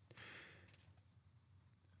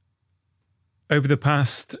 Over the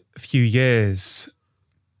past few years,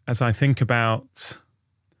 as I think about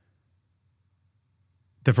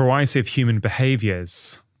the variety of human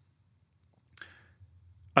behaviors,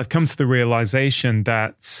 I've come to the realization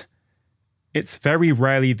that it's very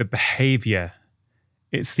rarely the behavior,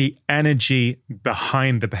 it's the energy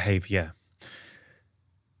behind the behavior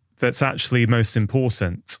that's actually most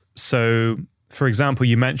important. So, for example,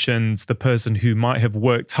 you mentioned the person who might have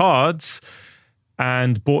worked hard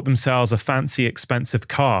and bought themselves a fancy, expensive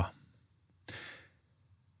car.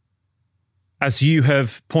 As you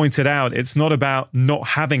have pointed out, it's not about not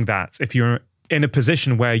having that. If you're in a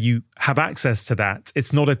position where you have access to that,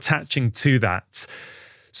 it's not attaching to that.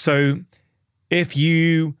 So if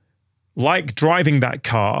you like driving that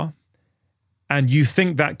car and you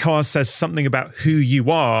think that car says something about who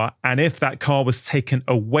you are, and if that car was taken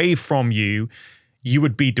away from you, you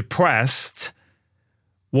would be depressed,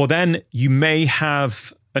 well, then you may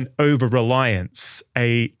have an over-reliance,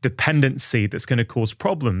 a dependency that's going to cause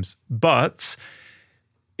problems. But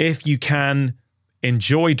if you can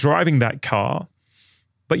enjoy driving that car,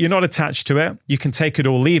 but you're not attached to it, you can take it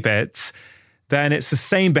or leave it, then it's the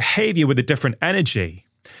same behavior with a different energy.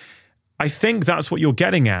 I think that's what you're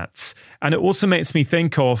getting at. And it also makes me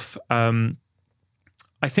think of, I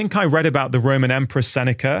think I read about the Roman Emperor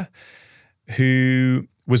Seneca, who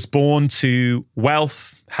was born to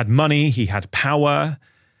wealth, had money, he had power.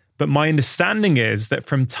 But my understanding is that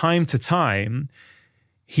from time to time,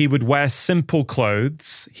 he would wear simple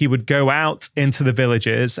clothes. He would go out into the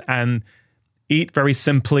villages and eat very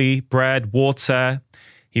simply, bread, water.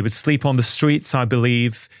 He would sleep on the streets, I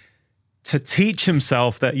believe, to teach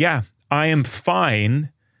himself that, yeah, I am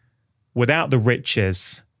fine without the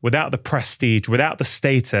riches, without the prestige, without the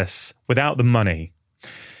status, without the money.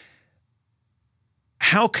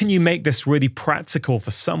 How can you make this really practical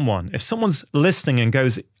for someone? If someone's listening and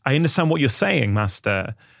goes, I understand what you're saying,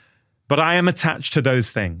 Master, but I am attached to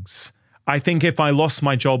those things. I think if I lost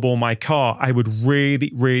my job or my car, I would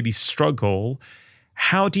really, really struggle.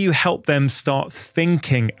 How do you help them start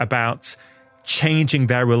thinking about changing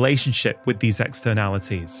their relationship with these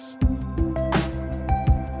externalities?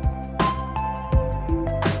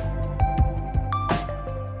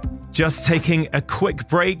 Just taking a quick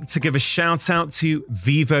break to give a shout out to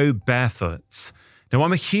Vivo Barefoot. Now,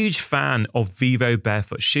 I'm a huge fan of Vivo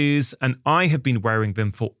Barefoot shoes, and I have been wearing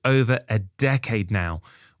them for over a decade now,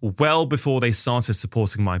 well before they started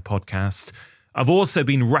supporting my podcast. I've also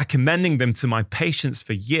been recommending them to my patients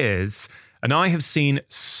for years, and I have seen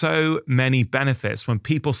so many benefits when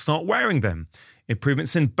people start wearing them.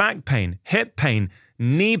 Improvements in back pain, hip pain,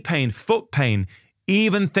 knee pain, foot pain,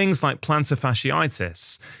 even things like plantar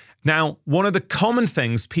fasciitis. Now, one of the common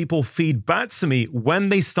things people feed back to me when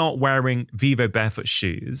they start wearing Vivo Barefoot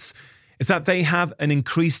shoes is that they have an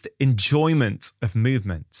increased enjoyment of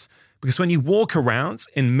movement. Because when you walk around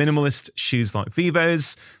in minimalist shoes like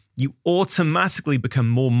Vivo's, you automatically become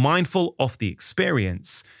more mindful of the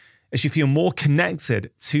experience as you feel more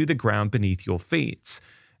connected to the ground beneath your feet.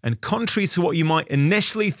 And contrary to what you might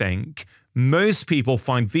initially think, most people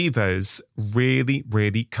find Vivo's really,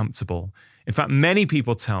 really comfortable. In fact, many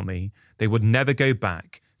people tell me they would never go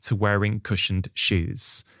back to wearing cushioned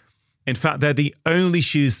shoes. In fact, they're the only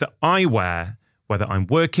shoes that I wear, whether I'm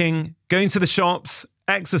working, going to the shops,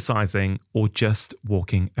 exercising, or just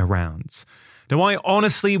walking around. Now, I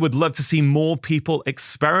honestly would love to see more people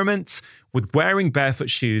experiment with wearing barefoot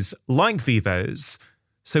shoes like Vivo's.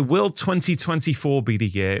 So will 2024 be the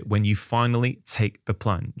year when you finally take the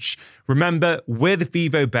plunge? Remember, with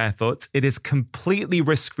Vivo Barefoot, it is completely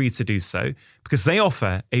risk-free to do so because they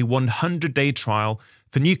offer a 100-day trial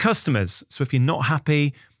for new customers. So if you're not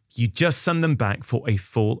happy, you just send them back for a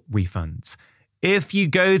full refund. If you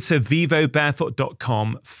go to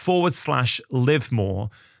vivobarefoot.com/live more,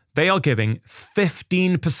 they are giving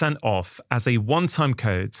 15% off as a one-time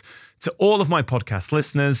code to all of my podcast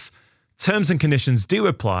listeners. Terms and conditions do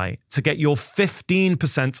apply. To get your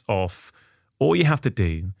 15% off, all you have to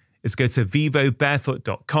do is go to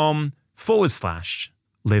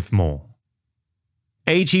vivobarefoot.com/live more.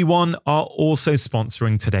 AG1 are also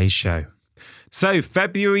sponsoring today's show. So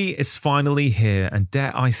February is finally here, and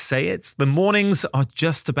dare I say it, the mornings are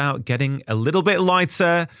just about getting a little bit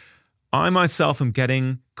lighter. I myself am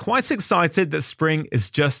getting quite excited that spring is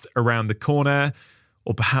just around the corner,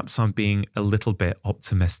 or perhaps I'm being a little bit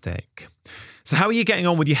optimistic. So how are you getting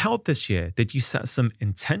on with your health this year? Did you set some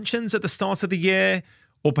intentions at the start of the year?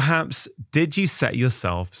 Or perhaps did you set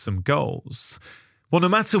yourself some goals? Well, no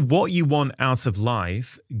matter what you want out of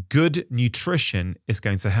life, good nutrition is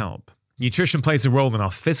going to help. Nutrition plays a role in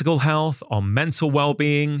our physical health, our mental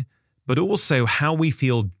well-being, but also how we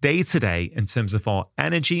feel day to day in terms of our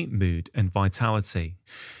energy, mood, and vitality.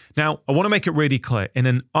 Now, I want to make it really clear. In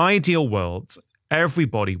an ideal world,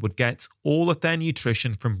 everybody would get all of their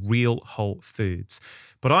nutrition from real whole foods.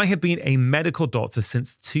 But I have been a medical doctor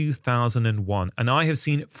since 2001, and I have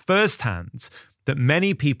seen firsthand that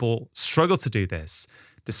many people struggle to do this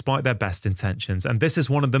despite their best intentions. And this is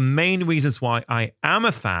one of the main reasons why I am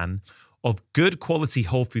a fan of good quality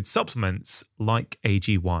whole food supplements like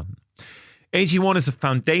AG1. AG1 is a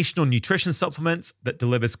foundational nutrition supplement that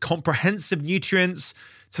delivers comprehensive nutrients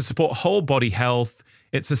to support whole body health.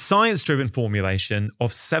 It's a science-driven formulation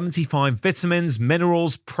of 75 vitamins,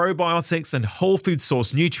 minerals, probiotics, and whole food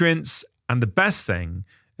source nutrients. And the best thing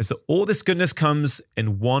is that all this goodness comes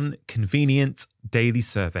in one convenient daily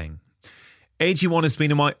serving. AG1 has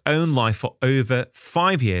been in my own life for over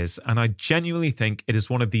 5 years, and I genuinely think it is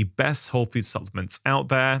one of the best whole food supplements out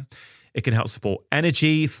there. It can help support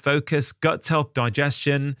energy, focus, gut health,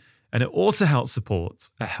 digestion, and it also helps support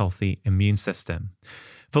a healthy immune system.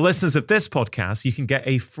 For listeners of this podcast, you can get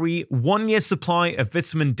a free 1-year supply of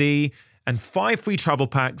vitamin D and 5 free travel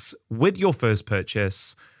packs with your first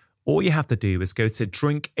purchase. All you have to do is go to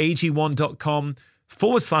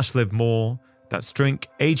drinkag1.com/live more. That's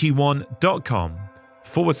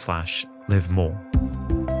drinkag1.com/live more.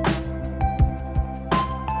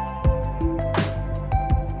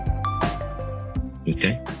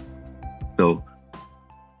 Okay? So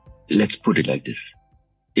let's put it like this.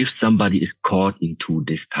 If somebody is caught into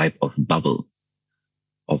this type of bubble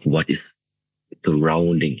of what is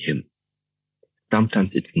surrounding him,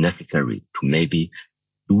 sometimes it's necessary to maybe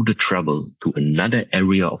do the travel to another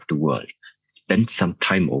area of the world, spend some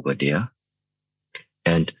time over there,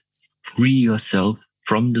 and free yourself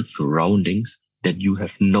from the surroundings that you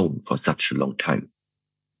have known for such a long time.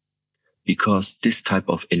 Because this type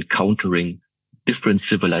of encountering different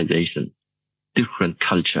civilization, different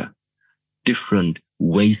culture, different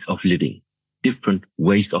ways of living, different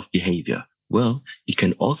ways of behavior, well, it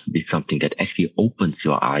can also be something that actually opens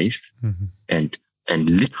your eyes and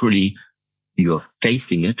literally you're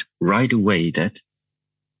facing it right away that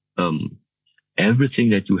everything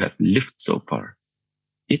that you have lived so far,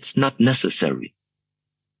 it's not necessary.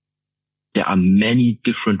 There are many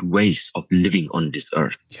different ways of living on this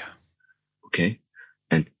earth. Yeah. Okay.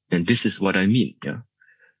 And this is what I mean. Yeah.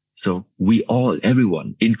 So we all,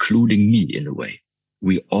 everyone, including me in a way,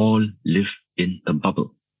 we all live in a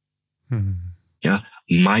bubble. Yeah.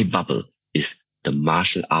 My bubble is the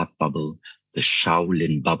martial art bubble, the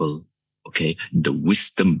Shaolin bubble. Okay. The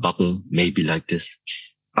wisdom bubble, maybe like this.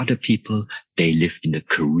 Other people, they live in a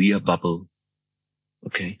career bubble.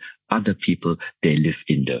 Okay. Other people, they live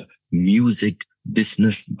in the music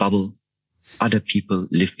business bubble. Other people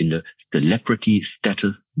live in the celebrity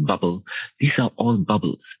status bubble. These are all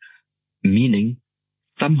bubbles, meaning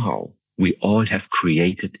somehow we all have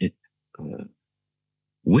created it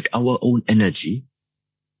with our own energy,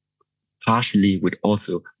 partially with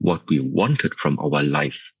also what we wanted from our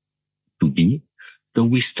life to be. So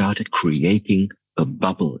we started creating a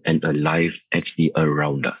bubble and a life actually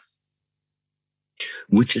around us,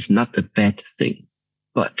 which is not a bad thing.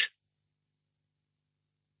 But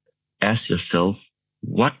ask yourself,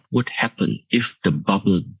 what would happen if the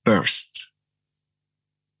bubble bursts?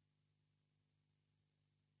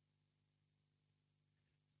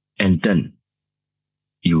 And then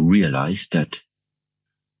you realize that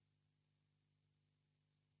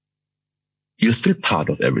you're still part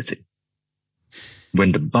of everything.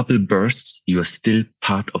 When the bubble bursts, you're still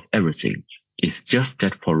part of everything. It's just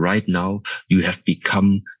that for right now, you have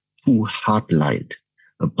become too hardlined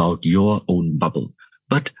about your own bubble.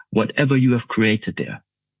 But whatever you have created there,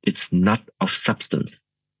 it's not of substance.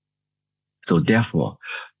 So therefore,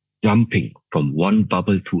 jumping from one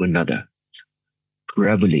bubble to another,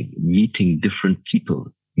 traveling, meeting different people,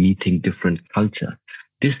 meeting different culture,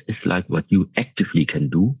 this is like what you actively can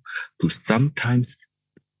do to sometimes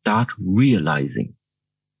start realizing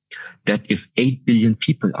that if 8 billion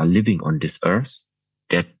people are living on this earth,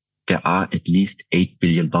 that there are at least 8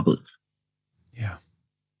 billion bubbles. Yeah.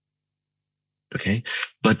 Okay.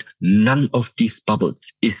 But none of these bubbles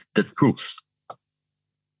is the truth.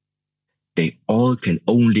 They all can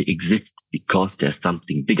only exist because there's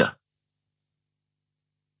something bigger.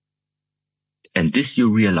 And this you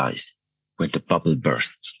realize when the bubble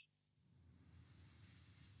bursts.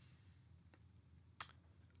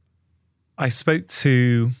 I spoke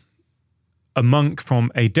to a monk from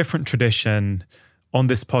a different tradition on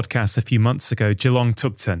this podcast a few months ago, Geelong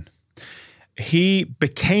Tubton. He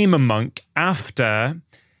became a monk after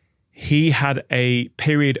he had a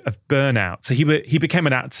period of burnout. So he became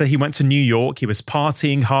an actor. He went to New York. He was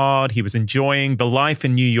partying hard. He was enjoying the life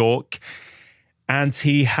in New York. And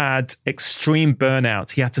he had extreme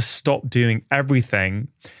burnout. He had to stop doing everything.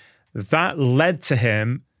 That led to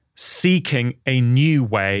him seeking a new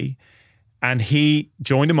way. And he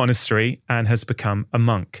joined a monastery and has become a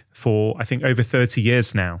monk for, I think, over 30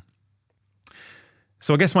 years now.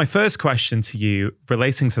 So I guess my first question to you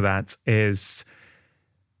relating to that is,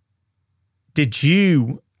 did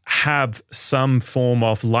you have some form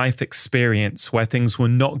of life experience where things were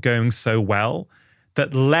not going so well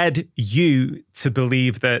that led you to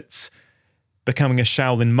believe that becoming a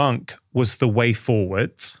Shaolin monk was the way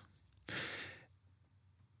forward?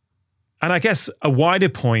 And I guess a wider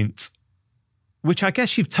point, which I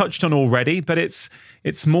guess you've touched on already, but it's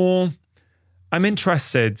more, I'm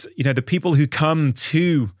interested, the people who come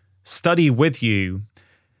to study with you,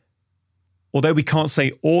 although we can't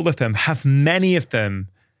say all of them, have many of them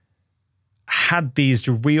had these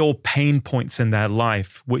real pain points in their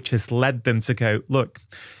life, which has led them to go, look,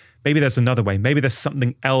 maybe there's another way. Maybe there's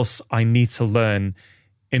something else I need to learn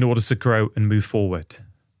in order to grow and move forward.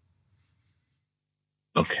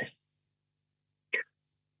 Okay.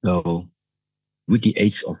 So with the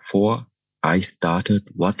age of 4, I started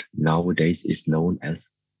what nowadays is known as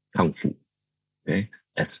Kung Fu, okay?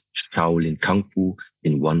 As Shaolin Kung Fu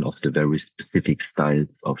in one of the very specific styles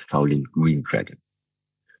of Shaolin Green Dragon.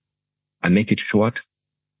 I make it short,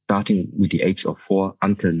 starting with the age of 4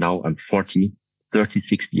 until now I'm 40,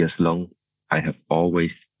 36 years long. I have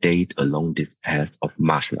always stayed along this path of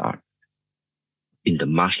martial arts. In the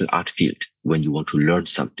martial art field, when you want to learn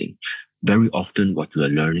something, very often what you are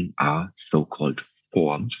learning are so-called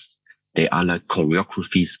forms. They are like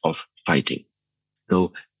choreographies of fighting.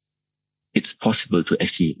 So it's possible to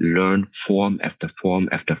actually learn form after form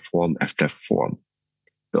after form after form.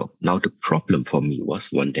 So now the problem for me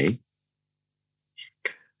was one day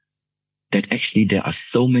that actually there are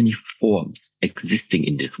so many forms existing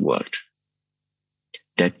in this world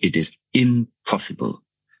that it is impossible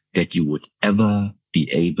that you would ever be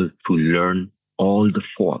able to learn all the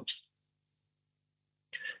forms.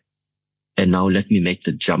 And now let me make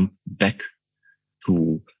the jump back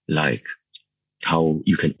to like how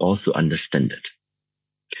you can also understand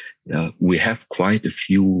it. We have quite a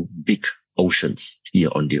few big oceans here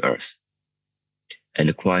on the earth,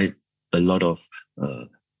 and quite a lot of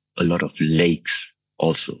lakes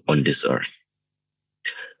also on this earth.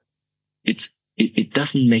 It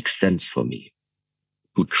doesn't make sense for me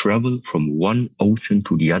to travel from one ocean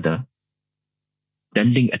to the other,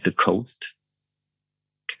 standing at the coast,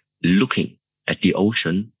 looking at the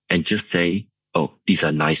ocean and just say, oh, these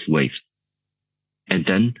are nice waves. And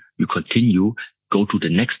then you continue, go to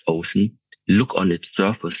the next ocean, look on its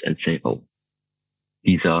surface and say, oh,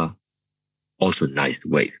 these are also nice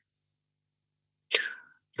waves.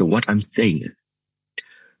 So what I'm saying is,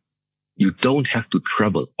 you don't have to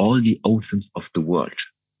travel all the oceans of the world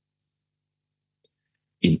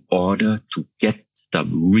in order to get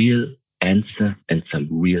some real answer and some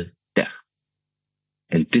real depth.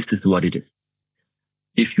 And this is what it is.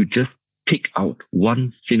 If you just pick out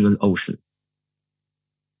one single ocean,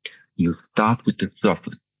 you start with the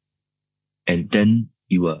surface, and then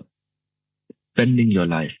you are spending your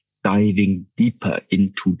life diving deeper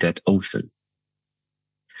into that ocean.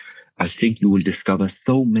 I think you will discover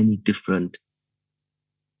so many different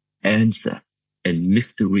answers and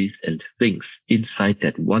mysteries and things inside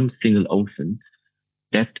that one single ocean,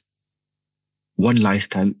 that one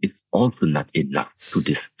lifetime is also not enough to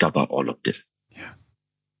discover all of this. Yeah.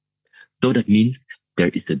 So that means there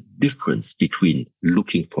is a difference between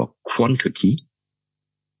looking for quantity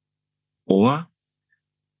or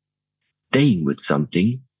staying with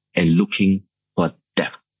something and looking for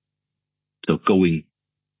depth. So going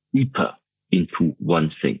deeper into one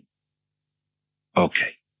thing.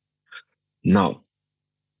 Okay. Now,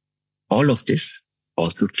 all of this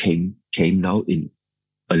also came now in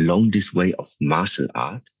along this way of martial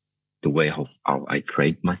art, the way of how I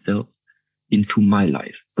trained myself into my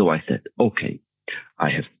life. So I said, okay, I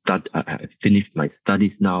have finished my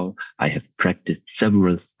studies now. I have practiced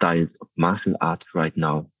several styles of martial arts right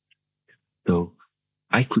now. So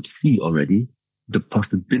I could see already the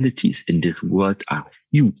possibilities in this world are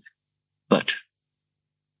huge. But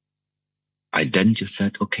I then just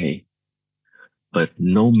said, okay, but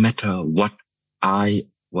no matter what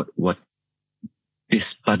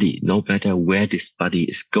this body, no matter where this body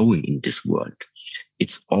is going in this world,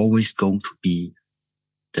 it's always going to be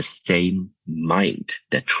the same mind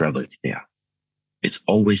that travels there. It's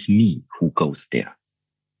always me who goes there.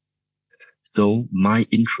 So my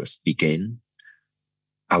interest began.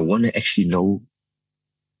 I want to actually know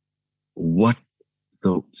what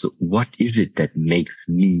is it that makes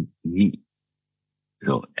me me?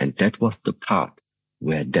 So, and that was the part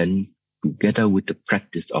where then, together with the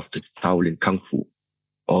practice of the Shaolin Kung Fu,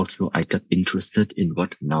 also I got interested in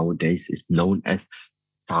what nowadays is known as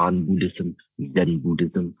Han Buddhism, Zen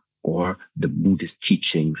Buddhism, or the Buddhist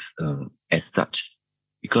teachings as such,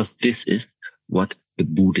 because this is what the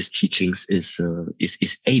Buddhist teachings is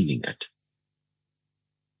aiming at,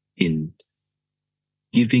 in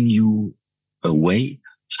giving you a way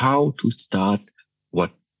how to start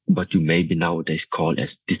what you maybe nowadays call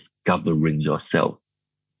as discovering yourself,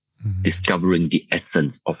 discovering the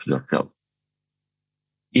essence of yourself,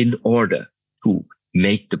 in order to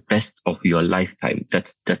make the best of your lifetime.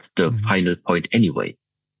 That's the final point anyway.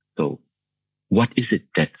 So what is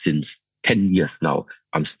it that since 10 years now,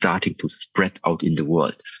 I'm starting to spread out in the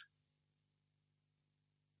world?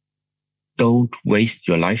 Don't waste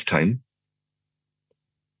your lifetime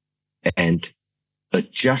and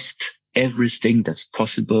adjust everything that's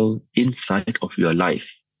possible inside of your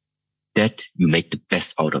life, that you make the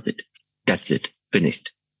best out of it. That's it.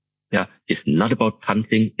 Finished. Yeah. It's not about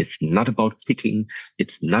punching. It's not about kicking.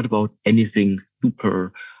 It's not about anything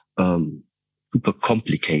super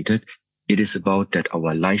complicated. It is about that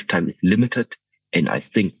our lifetime is limited. And I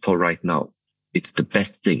think for right now, it's the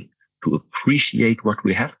best thing to appreciate what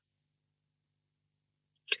we have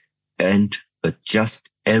and adjust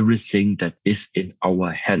everything that is in our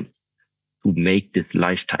hands to make this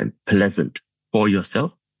lifetime pleasant for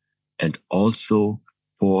yourself and also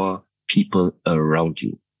for people around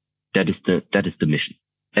you. That is the mission.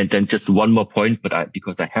 And then just one more point, but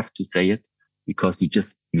because I have to say it, because you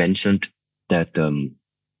just mentioned that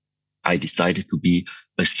I decided to be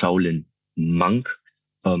a Shaolin monk.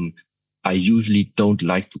 I usually don't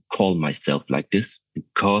like to call myself like this,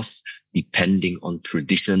 because depending on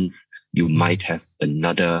tradition, you might have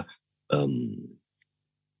another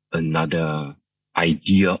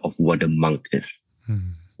idea of what a monk is.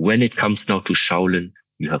 When it comes now to Shaolin,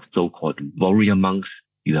 you have so-called warrior monks,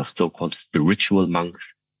 you have so-called spiritual monks,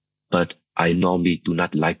 but I normally do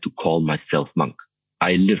not like to call myself monk.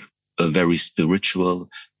 I live a very spiritual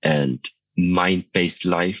and mind-based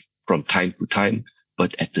life from time to time,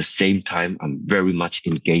 but at the same time, I'm very much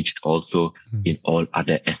engaged also in all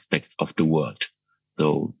other aspects of the world.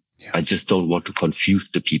 So I just don't want to confuse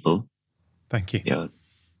the people. Thank you. Yeah.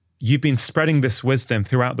 You've been spreading this wisdom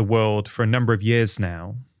throughout the world for a number of years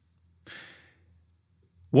now.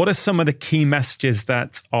 What are some of the key messages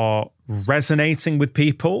that are resonating with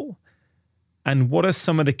people? And what are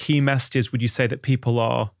some of the key messages, would you say, that people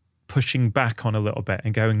are pushing back on a little bit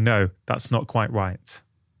and going, no, that's not quite right?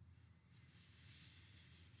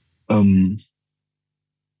 I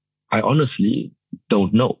honestly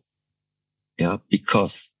don't know. Yeah,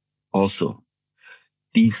 because also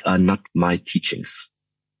these are not my teachings.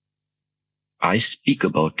 I speak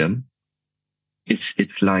about them.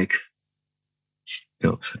 It's like,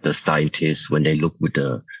 the scientists, when they look with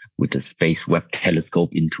the space Webb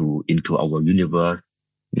telescope into our universe,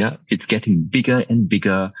 yeah, it's getting bigger and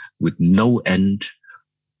bigger with no end,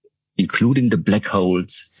 including the black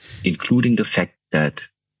holes, including the fact that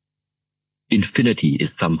infinity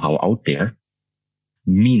is somehow out there,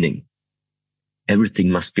 meaning everything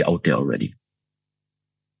must be out there already.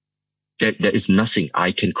 There is nothing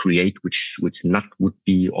I can create which not would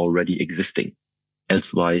be already existing.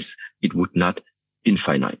 Elsewise, it would not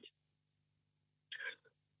infinite.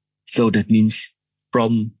 So that means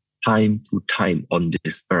from time to time on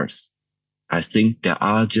this earth, I think there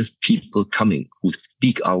are just people coming who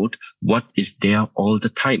speak out what is there all the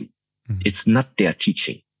time. Mm-hmm. It's not their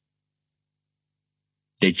teaching.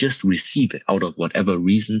 They just receive it out of whatever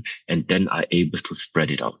reason and then are able to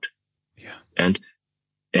spread it out. Yeah. And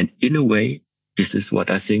in a way, this is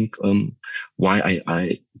what I think, why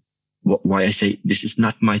I say this is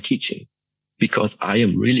not my teaching, because I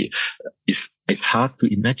am really, it's hard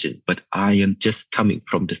to imagine, but I am just coming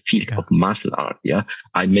from the field of martial art. Yeah.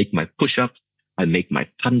 I make my push-ups. I make my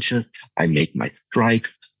punches. I make my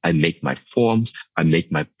strikes. I make my forms. I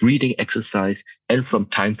make my breathing exercise. And from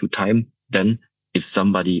time to time, then if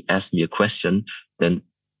somebody asks me a question, then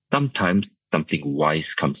sometimes something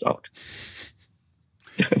wise comes out.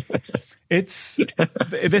 This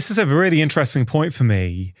is a really interesting point for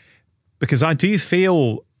me, because I do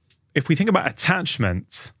feel, if we think about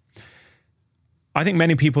attachment, I think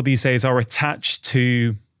many people these days are attached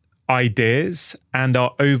to ideas and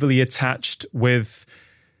are overly attached with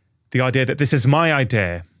the idea that this is my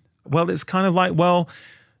idea. Well, it's kind of like, well,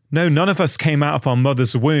 no, none of us came out of our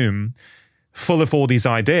mother's womb full of all these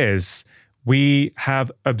ideas. We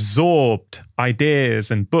have absorbed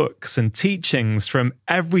ideas and books and teachings from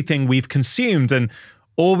everything we've consumed. And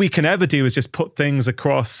all we can ever do is just put things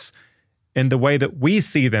across in the way that we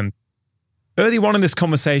see them. Early on in this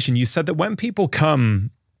conversation, you said that when people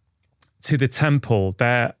come to the temple,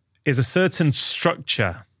 there is a certain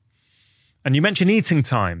structure. And you mentioned eating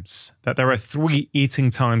times, that there are 3 eating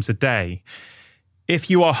times a day. If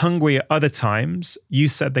you are hungry at other times, you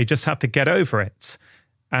said they just have to get over it.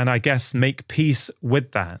 And I guess make peace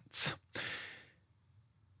with that.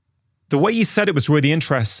 The way you said it was really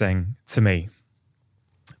interesting to me,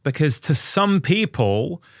 because to some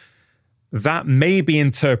people, that may be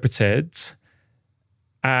interpreted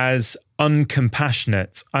as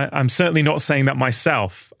uncompassionate. I'm certainly not saying that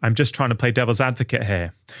myself. I'm just trying to play devil's advocate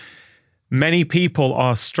here. Many people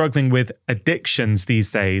are struggling with addictions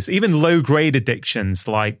these days, even low-grade addictions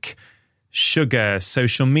like sugar,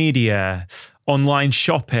 social media, online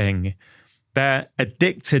shopping. They're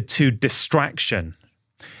addicted to distraction.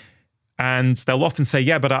 And they'll often say,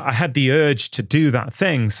 yeah, but I had the urge to do that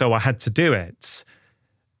thing, so I had to do it.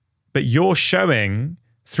 But you're showing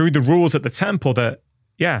through the rules at the temple that,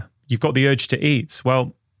 yeah, you've got the urge to eat.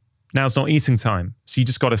 Well, now's not eating time. So you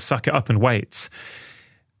just got to suck it up and wait.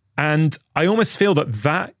 And I almost feel that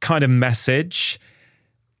that kind of message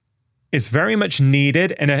is very much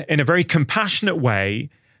needed in a very compassionate way.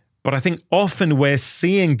 But I think often we're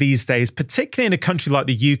seeing these days, particularly in a country like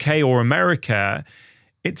the UK or America,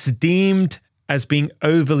 it's deemed as being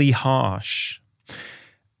overly harsh.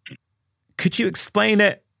 Could you explain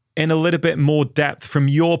it in a little bit more depth from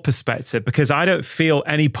your perspective? Because I don't feel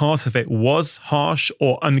any part of it was harsh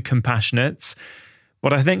or uncompassionate.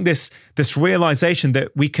 But I think this realization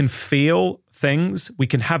that we can feel things, we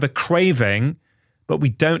can have a craving, but we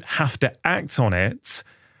don't have to act on it.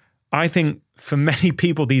 I think for many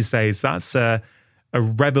people these days, that's a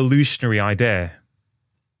revolutionary idea.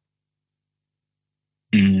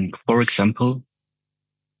 For example,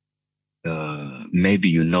 maybe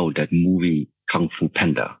you know that movie Kung Fu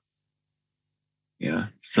Panda. Yeah.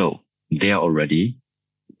 So there already,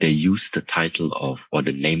 they use the title of, or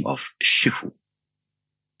the name of Shifu.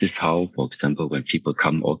 This is how, for example, when people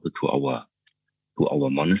come also to our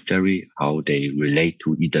monastery, how they relate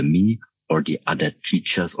to either me or the other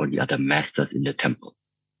teachers or the other masters in the temple.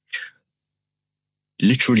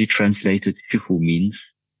 Literally translated, Shifu means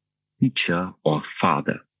teacher or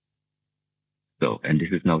father. So, and this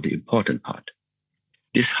is now the important part.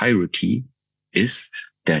 This hierarchy is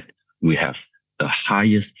that we have the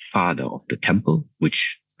highest father of the temple,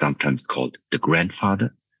 which sometimes called the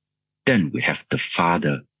grandfather. Then we have the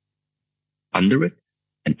father under it.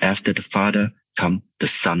 And after the father come the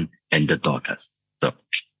son and the daughters. So,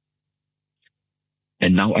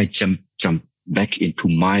 and now I jump back into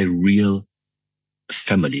my real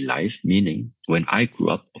family life, meaning when I grew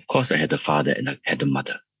up, of course I had a father and I had a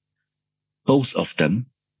mother. Both of them,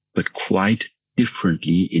 but quite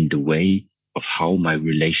differently in the way of how my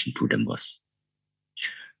relation to them was.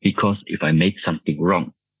 Because if I made something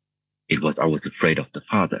wrong, I was afraid of the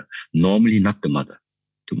father, normally not the mother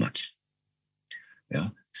too much. Yeah.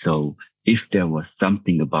 So if there was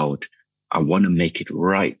something about, I want to make it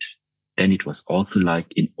right, then it was also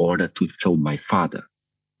like in order to show my father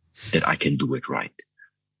that I can do it right.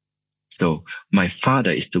 So my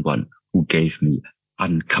father is the one who gave me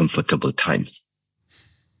uncomfortable times,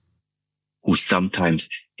 who sometimes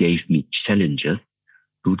gave me challenges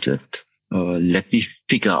to just let me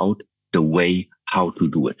figure out the way how to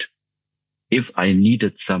do it. If I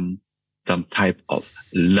needed some type of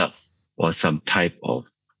love or some type of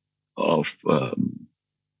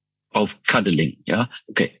cuddling, yeah,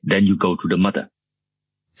 okay, then you go to the mother,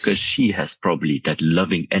 because she has probably that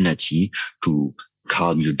loving energy to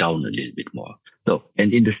calm you down a little bit more. So,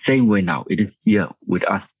 and in the same way now, it is here with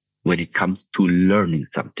us when it comes to learning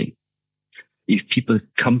something. If people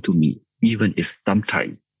come to me, even if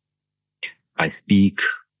sometimes I speak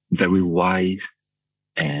very wise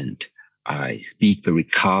and I speak very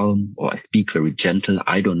calm or I speak very gentle,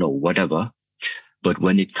 I don't know, whatever. But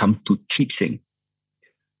when it comes to teaching,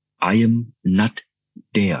 I am not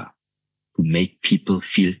there to make people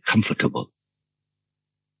feel comfortable.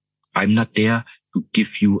 I'm not there to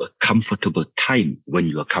give you a comfortable time when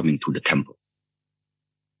you are coming to the temple.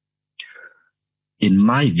 In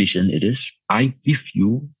my vision, it is, I give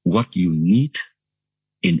you what you need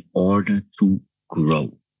in order to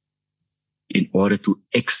grow, in order to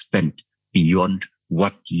expand beyond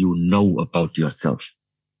what you know about yourself.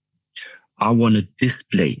 I want to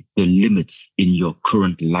display the limits in your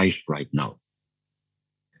current life right now.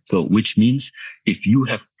 So, which means if you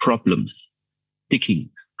have problems sticking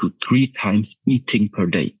to 3 times eating per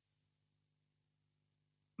day,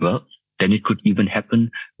 well, then it could even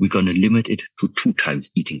happen. We're going to limit it to 2 times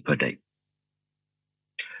eating per day.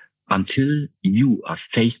 Until you are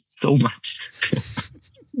faced so much,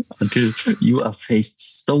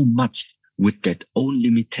 with that own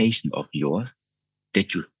limitation of yours,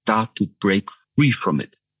 that you start to break free from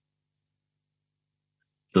it.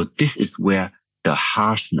 So this is where the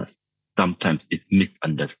harshness sometimes is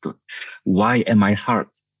misunderstood. Why am I hard?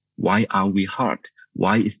 Why are we hard?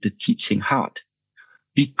 Why is the teaching hard?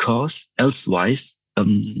 Because elsewise,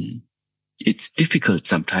 it's difficult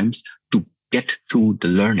sometimes to get to the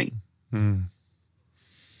learning. Mm.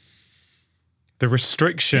 The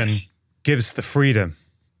restriction gives the freedom,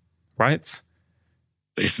 right?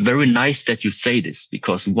 It's very nice that you say this,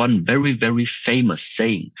 because one very, very famous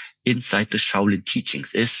saying inside the Shaolin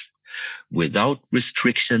teachings is, without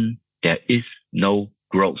restriction, there is no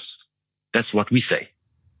growth. That's what we say.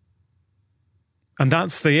 And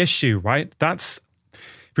that's the issue, right? If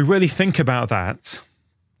we really think about that,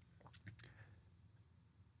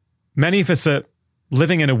 many of us are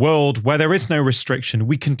living in a world where there is no restriction.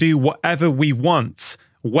 We can do whatever we want,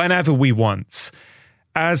 whenever we want.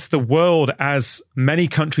 As the world, as many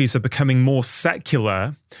countries are becoming more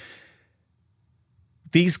secular,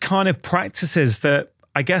 these kind of practices that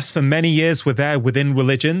I guess for many years were there within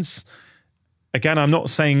religions. Again, I'm not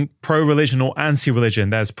saying pro-religion or anti-religion.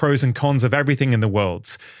 There's pros and cons of everything in the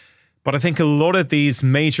world. But I think a lot of these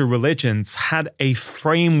major religions had a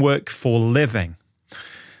framework for living.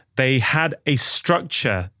 They had a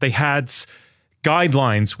structure. They had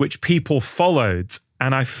guidelines which people followed.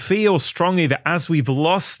 And I feel strongly that as we've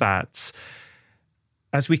lost that,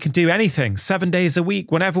 as we can do anything 7 days a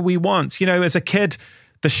week, whenever we want. You know, as a kid,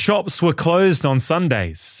 the shops were closed on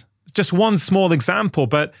Sundays. Just one small example,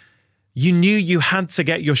 but you knew you had to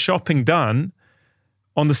get your shopping done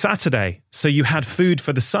on the Saturday, so you had food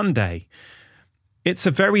for the Sunday. It's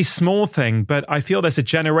a very small thing, but I feel there's a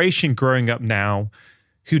generation growing up now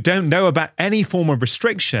who don't know about any form of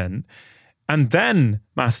restriction. And then,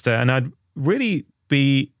 Master, and I'd really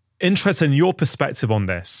be interested in your perspective on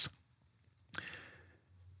this.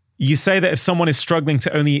 You say that if someone is struggling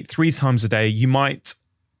to only eat 3 times a day, you might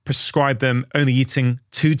prescribe them only eating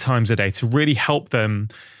 2 times a day to really help them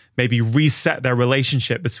maybe reset their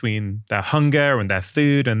relationship between their hunger and their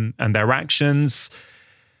food and their actions.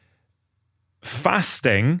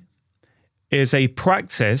 Fasting is a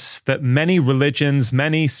practice that many religions,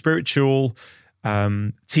 many spiritual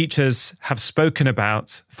teachers have spoken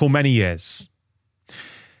about for many years.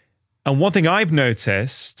 And one thing I've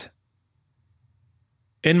noticed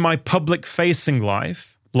in my public-facing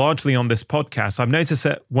life, largely on this podcast, I've noticed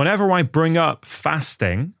that whenever I bring up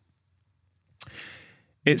fasting,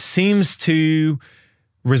 it seems to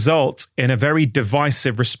result in a very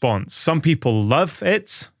divisive response. Some people love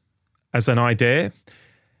it as an idea.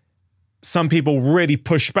 Some people really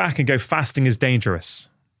push back and go, fasting is dangerous.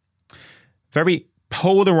 Very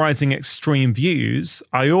polarizing extreme views.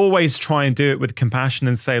 I always try and do it with compassion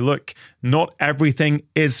and say, look, not everything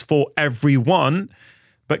is for everyone,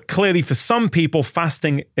 but clearly for some people,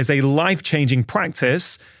 fasting is a life-changing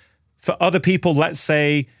practice. For other people, let's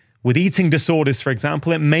say with eating disorders, for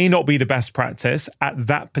example, it may not be the best practice at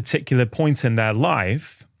that particular point in their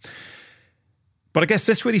life. But I guess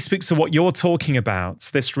this really speaks to what you're talking about,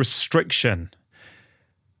 this restriction.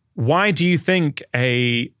 Why do you think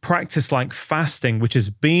a practice like fasting, which has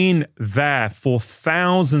been there for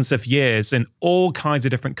thousands of years in all kinds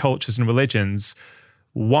of different cultures and religions,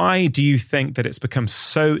 why do you think that it's become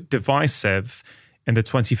so divisive in the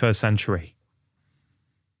 21st century?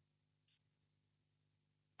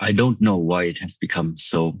 I don't know why it has become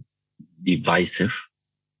so divisive,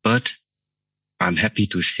 but I'm happy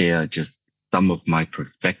to share just some of my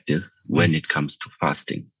perspective when it comes to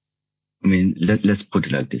fasting. I mean, let's put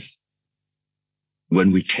it like this.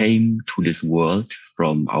 When we came to this world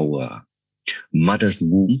from our mother's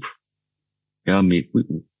womb, yeah, I mean,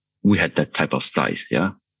 we had that type of size,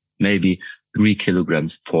 yeah, maybe 3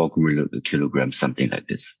 kilograms, 4 kilograms, something like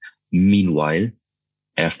this. Meanwhile,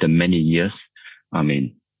 after many years, I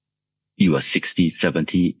mean, you are 60,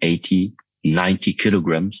 70, 80, 90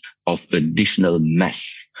 kilograms of additional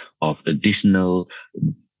mass of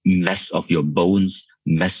your bones,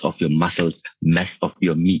 mass of your muscles, mass of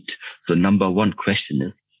your meat. So number one question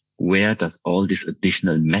is, where does all this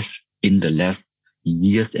additional mass in the last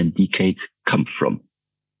years and decades come from?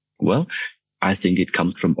 Well, I think it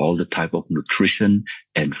comes from all the type of nutrition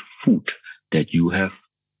and food that you have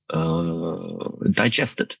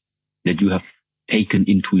digested, that you have taken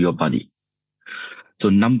into your body. So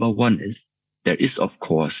number one is, there is, of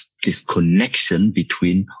course, this connection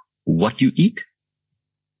between what you eat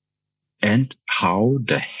and how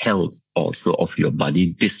the health also of your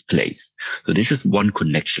body displays. So this is one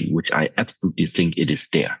connection, which I absolutely think it is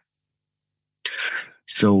there.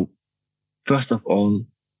 So first of all,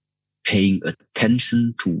 paying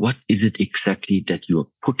attention to what is it exactly that you are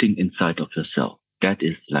putting inside of yourself. That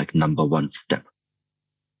is like number one step.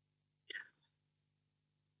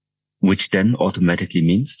 Which then automatically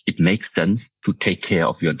means it makes sense to take care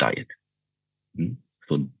of your diet.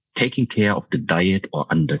 So taking care of the diet or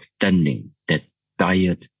understanding that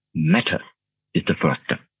diet matters is the first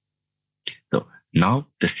step. So now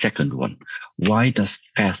the second one, why does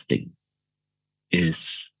fasting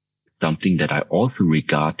is something that I also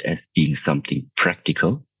regard as being something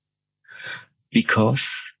practical? Because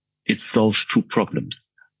it solves two problems.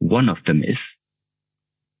 One of them is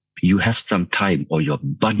you have some time, or your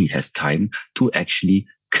body has time to actually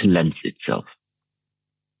cleanse itself.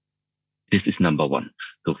 This is number one.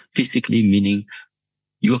 So physically, meaning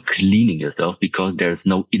you're cleaning yourself because there's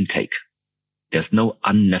no intake. There's no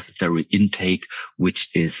unnecessary intake, which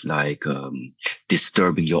is like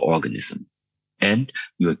disturbing your organism. And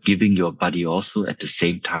you're giving your body also at the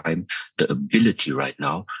same time the ability right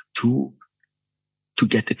now to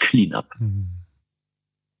get a cleanup.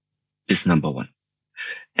 This is number one.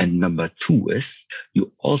 And number two is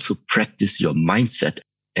you also practice your mindset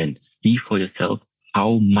and see for yourself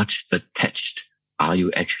how much attached are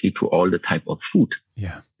you actually to all the type of food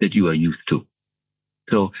that you are used to.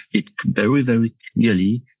 So it very, very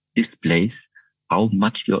clearly displays how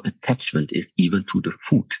much your attachment is even to the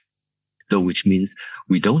food. So which means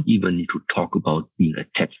we don't even need to talk about being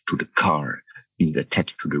attached to the car, being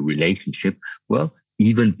attached to the relationship. Well,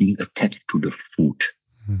 even being attached to the food.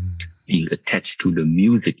 Being attached to the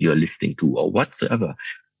music you're listening to or whatsoever.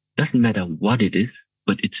 Doesn't matter what it is,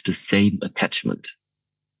 but it's the same attachment.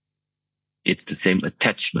 It's the same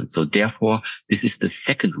attachment. So therefore, this is the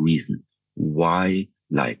second reason why,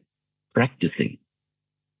 like, practicing.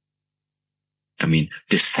 I mean,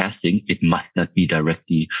 this fasting, it must not be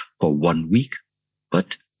directly for 1 week,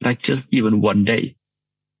 but like just even 1 day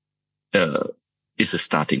is a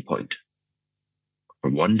starting point.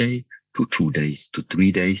 From 1 day to 2 days to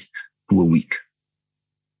 3 days to a week.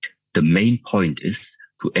 The main point is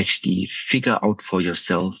to actually figure out for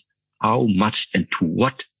yourself how much and to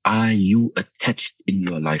what are you attached in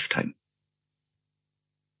your lifetime.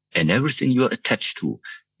 And everything you're attached to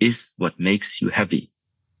is what makes you heavy.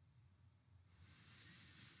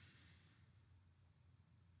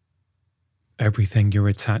 Everything you're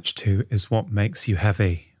attached to is what makes you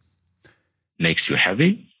heavy. Makes you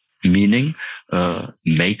heavy, meaning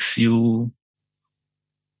makes you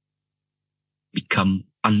become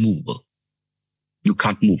unmovable. You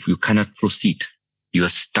can't move. You cannot proceed. You are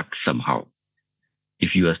stuck somehow.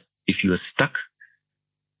 If you are stuck,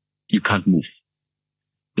 you can't move.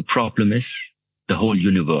 The problem is the whole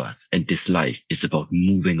universe and this life is about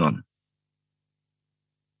moving on.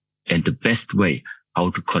 And the best way how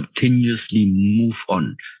to continuously move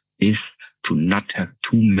on is to not have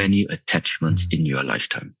too many attachments in your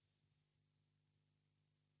lifetime.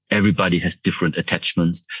 Everybody has different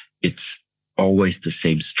attachments. It's always the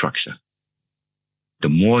same structure. The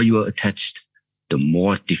more you are attached, the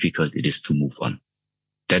more difficult it is to move on.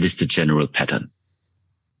 That is the general pattern.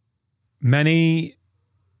 Many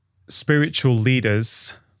spiritual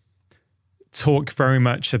leaders talk very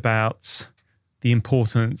much about the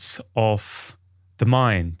importance of the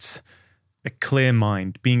mind, a clear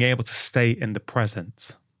mind, being able to stay in the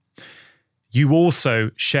present. You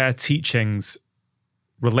also share teachings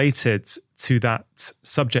related to that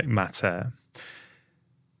subject matter.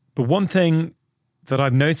 But one thing that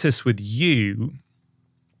I've noticed with you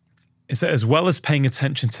is that as well as paying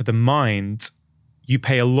attention to the mind, you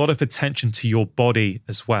pay a lot of attention to your body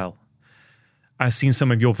as well. I've seen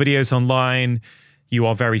some of your videos online. You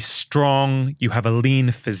are very strong. You have a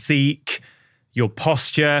lean physique. Your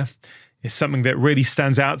posture is something that really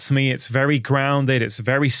stands out to me. It's very grounded. It's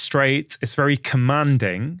very straight. It's very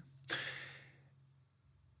commanding.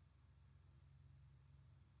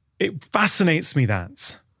 It fascinates me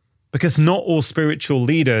that, because not all spiritual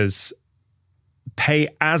leaders pay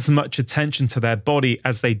as much attention to their body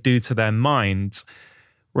as they do to their mind,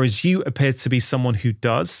 whereas you appear to be someone who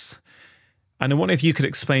does. And I wonder if you could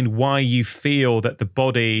explain why you feel that the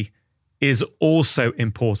body is also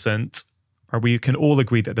important, or we can all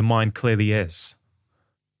agree that the mind clearly is.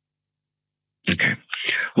 Okay.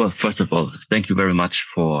 Well, first of all, thank you very much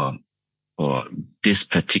for this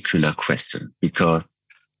particular question, because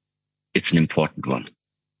it's an important one.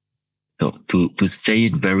 So to say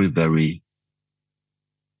it very, very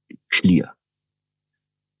clear,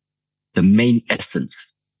 the main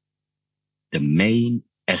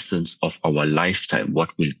essence of our lifetime, what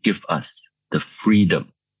will give us the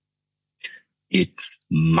freedom, it's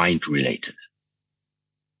mind related.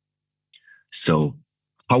 So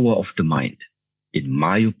power of the mind, in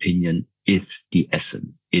my opinion, is the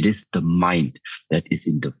essence. It is the mind that is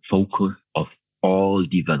in the focus of all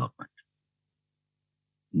development.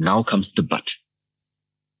 Now comes the but.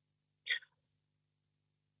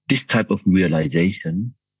 This type of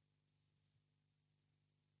realization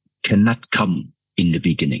cannot come in the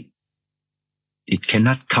beginning. It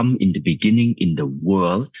cannot come in the beginning in the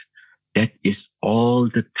world that is all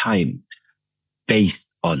the time based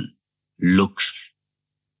on looks,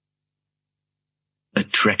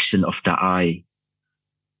 attraction of the eye,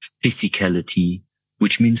 physicality,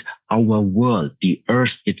 which means our world, the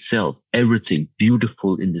earth itself, everything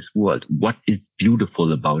beautiful in this world. What is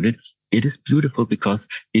beautiful about it? It is beautiful because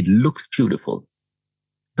it looks beautiful.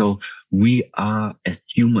 So we are, as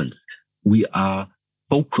humans, we are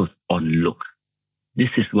focused on look.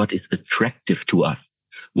 This is what is attractive to us,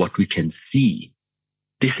 what we can see.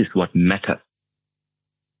 This is what matters.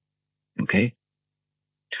 Okay?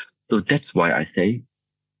 So that's why I say,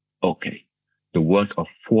 okay, the world of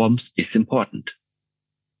forms is important.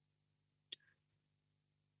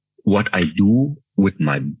 What I do with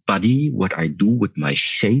my body, what I do with my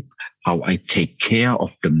shape, how I take care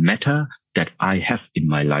of the matter that I have in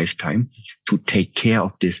my lifetime, to take care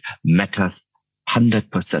of this matters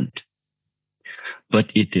 100%.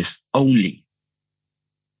 But it is only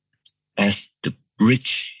as the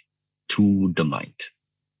bridge to the mind.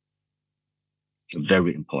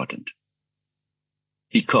 Very important.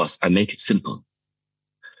 Because I make it simple.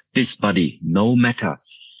 This body, no matter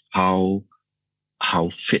how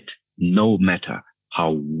fit, no matter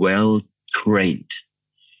how well trained,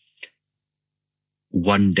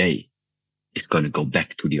 one day is going to go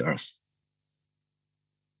back to the earth.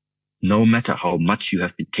 No matter how much you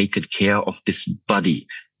have been taken care of this body,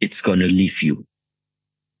 it's going to leave you.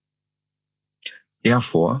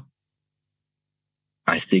 Therefore,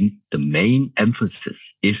 I think the main emphasis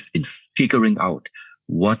is in figuring out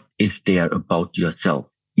what is there about yourself,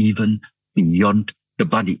 even beyond the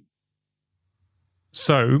body.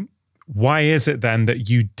 So, why is it then that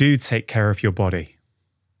you do take care of your body?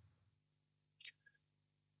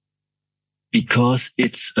 Because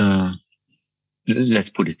it's, let's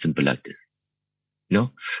put it simple like this.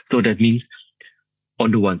 No? So that means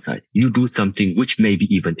on the one side, you do something which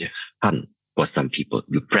maybe even is fun for some people.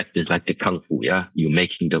 You practice like the Kung Fu, yeah? You're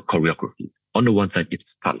making the choreography. On the one side,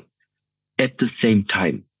 it's fun. At the same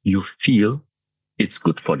time, you feel it's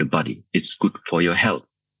good for the body. It's good for your health.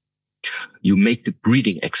 You make the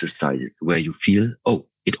breathing exercises where you feel, oh,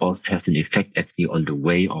 it also has an effect actually on the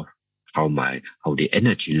way of how the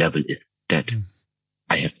energy level is that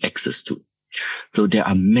I have access to. So there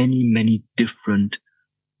are many, many different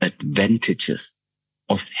advantages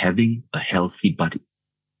of having a healthy body.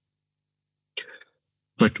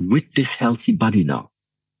 But with this healthy body now,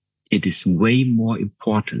 it is way more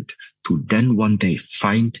important to then one day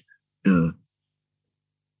find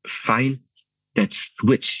that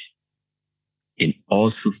switch in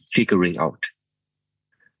also figuring out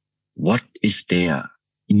what is there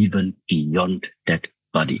even beyond that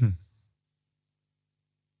body.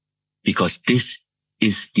 Because this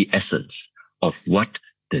is the essence of what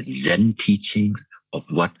the Zen teachings, of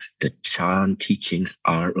what the Chan teachings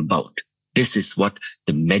are about. This is what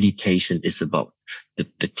the meditation is about. The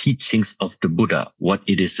teachings of the Buddha, what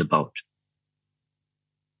it is about.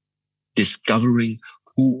 Discovering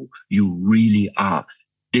who you really are.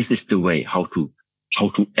 This is the way how to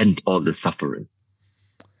end all the suffering.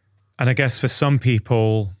 And I guess for some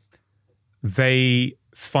people, they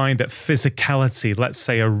find that physicality, let's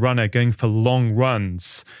say a runner going for long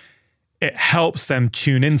runs, it helps them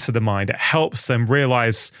tune into the mind. It helps them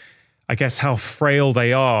realize, I guess, how frail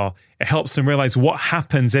they are. It helps them realize what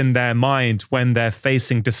happens in their mind when they're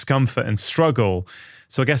facing discomfort and struggle.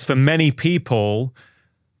 So I guess for many people,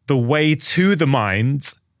 the way to the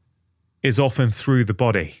mind is often through the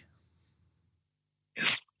body.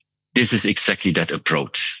 This is exactly that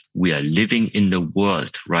approach. We are living in the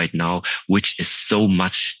world right now, which is so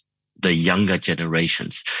much the younger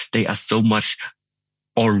generations. They are so much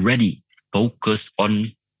already focused on,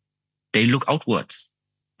 they look outwards.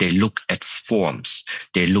 They look at forms.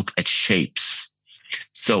 They look at shapes.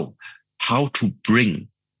 So how to bring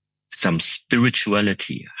some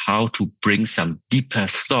spirituality, how to bring some deeper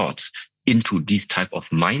thoughts into these type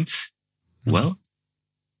of minds? Well,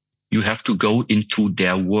 you have to go into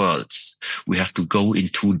their worlds. We have to go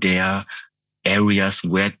into their areas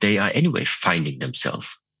where they are anyway finding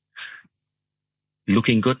themselves.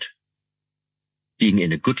 Looking good, being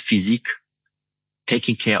in a good physique,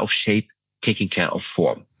 taking care of shape, taking care of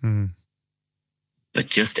form. But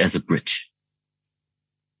just as a bridge.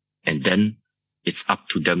 And then it's up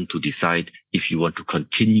to them to decide if you want to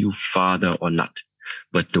continue farther or not.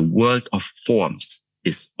 But the world of forms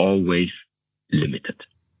is always limited.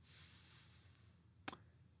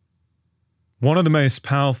 One of the most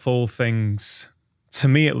powerful things, to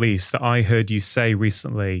me at least, that I heard you say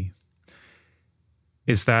recently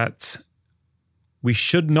is that we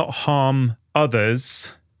should not harm others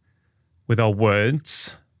with our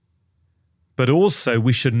words, but also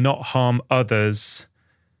we should not harm others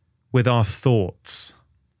with our thoughts.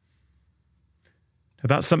 Now,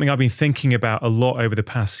 that's something I've been thinking about a lot over the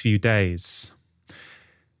past few days.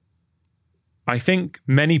 I think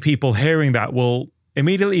many people hearing that will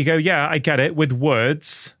immediately go, yeah, I get it, with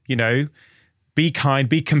words, you know, be kind,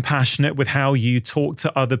 be compassionate with how you talk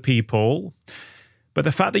to other people. But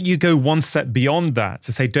the fact that you go one step beyond that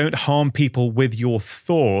to say, don't harm people with your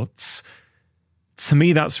thoughts, to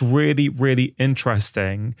me, that's really, really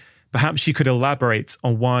interesting. Perhaps you could elaborate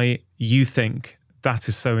on why you think that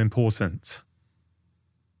is so important.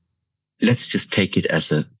 Let's just take it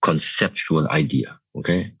as a conceptual idea,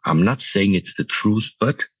 okay? I'm not saying it's the truth,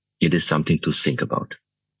 but it is something to think about.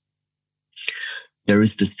 There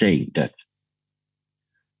is the saying that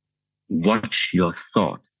watch your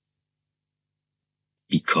thought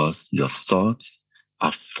because your thoughts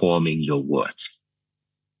are forming your words.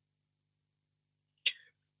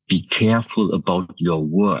 Be careful about your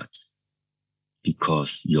words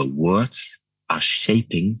because your words are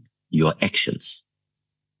shaping your actions.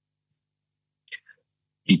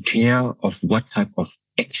 Be care of what type of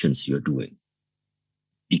actions you're doing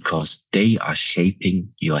because they are shaping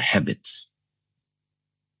your habits.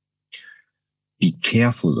 Be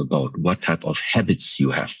careful about what type of habits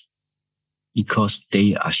you have because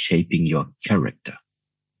they are shaping your character.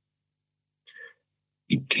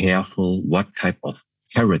 Be careful what type of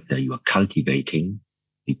character you are cultivating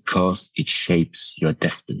because it shapes your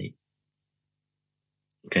destiny.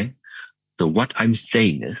 Okay? So what I'm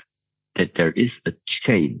saying is that there is a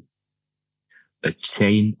chain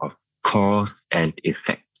of cause and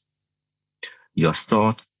effect. Your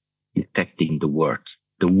thoughts affecting the words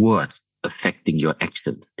affecting your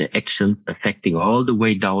actions, the actions affecting all the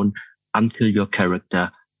way down until your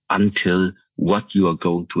character, until what you are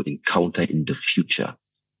going to encounter in the future,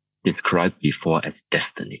 described before as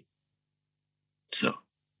destiny. So,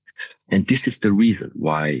 and this is the reason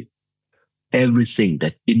why everything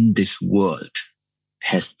that in this world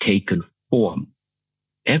has taken form,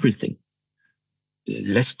 everything.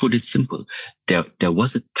 Let's put it simple. There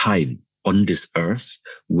was a time on this earth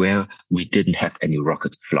where we didn't have any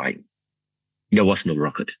rockets flying. There was no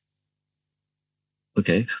rocket.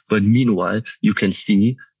 Okay. But meanwhile, you can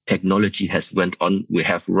see technology has went on. We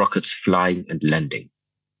have rockets flying and landing.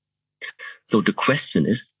 So the question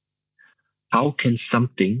is, how can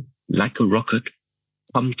something like a rocket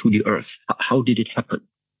come to the earth? How did it happen?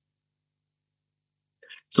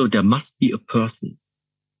 So there must be a person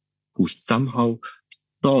who somehow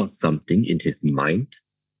saw something in his mind,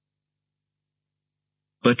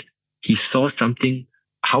 but he saw something.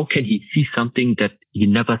 How can he see something that he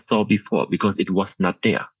never saw before? Because it was not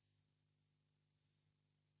there.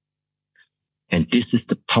 And this is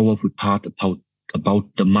the powerful part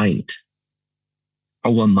about the mind.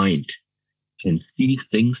 Our mind can see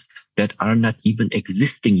things that are not even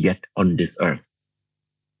existing yet on this earth.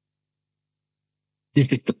 This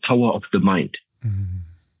is the power of the mind. Mm-hmm.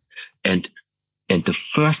 And the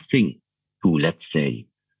first thing to, let's say,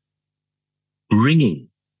 bringing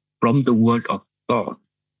from the world of thought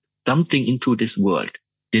something into this world,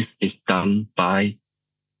 this is done by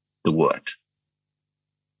the word.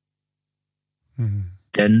 Mm-hmm.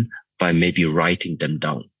 Then by maybe writing them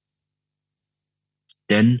down.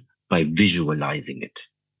 Then by visualizing it.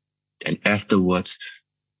 And afterwards,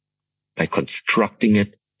 by constructing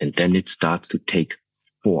it, and then it starts to take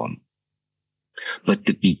form. But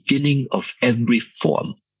the beginning of every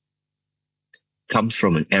form comes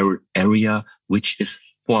from an area which is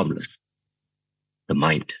formless, the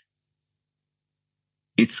mind.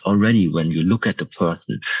 It's already, when you look at the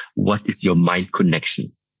person, what is your mind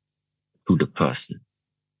connection to the person?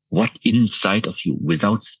 What inside of you,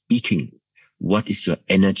 without speaking, what is your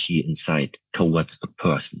energy inside towards a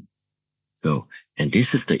person? So, and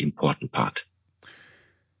this is the important part.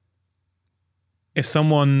 If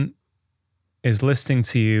someone is listening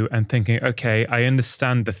to you and thinking, okay, I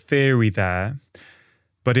understand the theory there,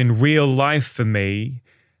 but in real life for me,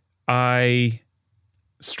 I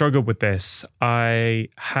struggle with this. I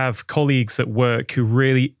have colleagues at work who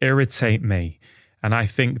really irritate me, and I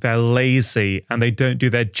think they're lazy and they don't do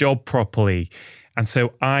their job properly. And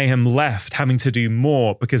so I am left having to do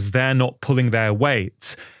more because they're not pulling their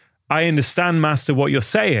weight. I understand, Master, what you're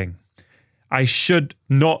saying. I should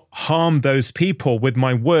not harm those people with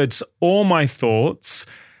my words or my thoughts.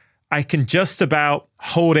 I can just about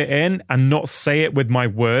hold it in and not say it with my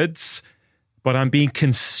words, but I'm being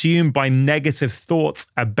consumed by negative thoughts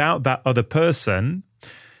about that other person.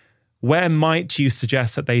 Where might you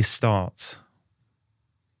suggest that they start?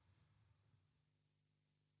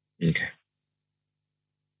 Okay.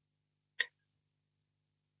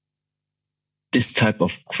 This type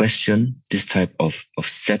of question, this type of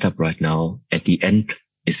setup right now, at the end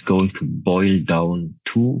is going to boil down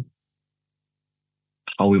to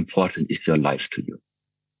how important is your life to you.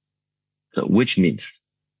 So, which means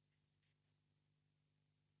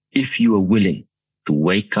if you are willing to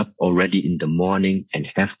wake up already in the morning and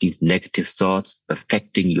have these negative thoughts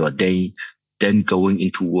affecting your day, then going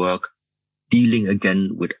into work, dealing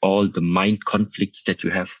again with all the mind conflicts that you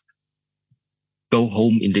have, go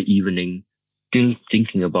home in the evening, still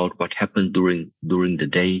thinking about what happened during the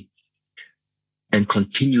day, and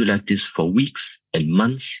continue like this for weeks and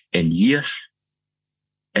months and years,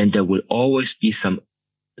 and there will always be some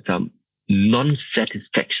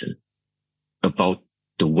non-satisfaction about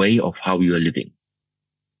the way of how you are living.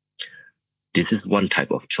 This is one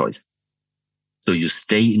type of choice. So you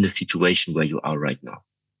stay in the situation where you are right now.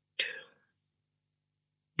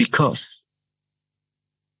 Because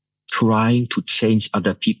trying to change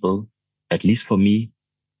other people, at least for me,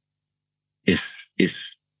 is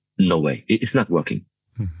no way. It's not working.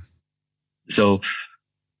 Mm-hmm. So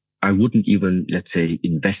I wouldn't even, let's say,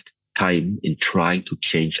 invest time in trying to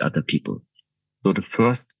change other people. So the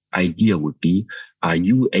first idea would be, are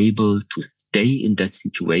you able to stay in that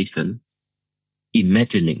situation,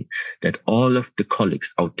 imagining that all of the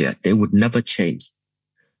colleagues out there, they would never change?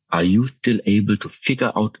 Are you still able to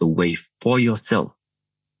figure out a way for yourself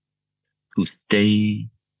to stay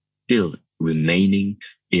still, remaining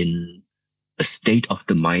in a state of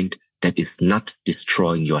the mind that is not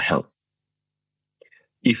destroying your health?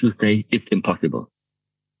 If you say it's impossible,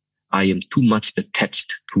 I am too much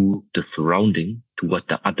attached to the surrounding, to what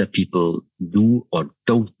the other people do or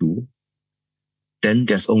don't do, then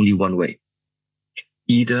there's only one way.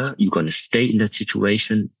 Either you're going to stay in that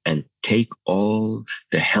situation and take all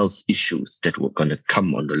the health issues that were going to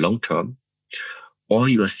come on the long term, or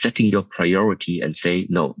you are setting your priority and say,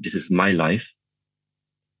 no, this is my life.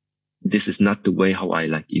 This is not the way how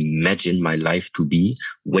I imagine my life to be,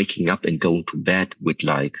 waking up and going to bed with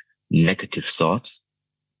negative thoughts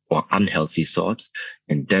or unhealthy thoughts.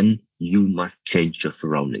 And then you must change your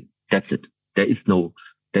surrounding. That's it. There is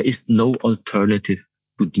no alternative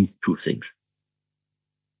to these two things.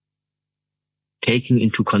 Taking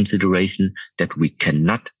into consideration that we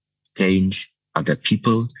cannot change other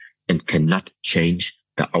people and cannot change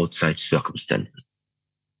the outside circumstances.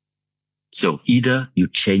 So either you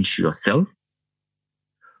change yourself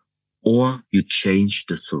or you change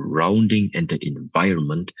the surrounding and the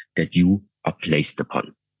environment that you are placed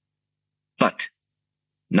upon. But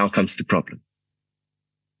now comes the problem.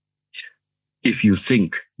 If you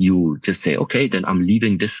think you just say, okay, then I'm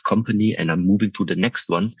leaving this company and I'm moving to the next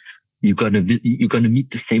one, you're gonna meet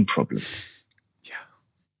the same problem. Yeah.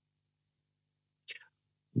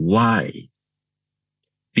 Why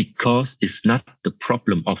because it's not the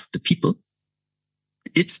problem of the people.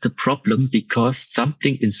 It's the problem because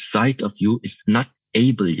something inside of you is not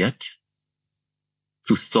able yet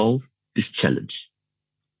to solve this challenge.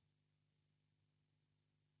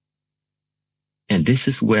 And this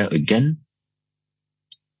is where, again,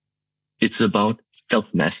 it's about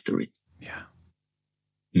self-mastery. Yeah.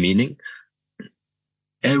 Meaning,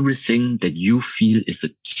 everything that you feel is a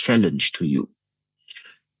challenge to you.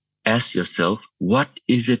 Ask yourself, what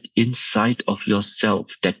is it inside of yourself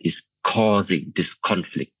that is causing this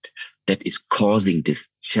conflict, that is causing this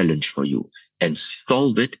challenge for you, and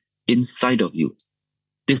solve it inside of you.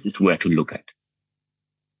 This is where to look at.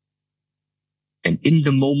 And in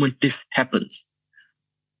the moment this happens,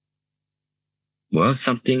 well,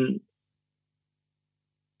 something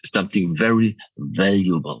very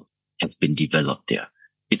valuable has been developed there.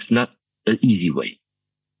 It's not an easy way.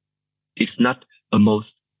 It's not a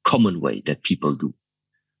most common way that people do,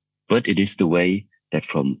 but it is the way that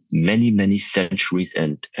from many, many centuries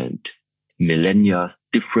and millennia,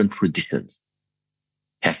 different traditions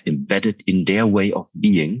have embedded in their way of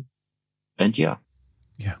being. And yeah.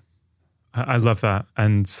 I love that.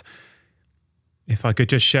 And if I could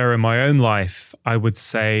just share in my own life, I would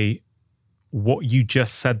say what you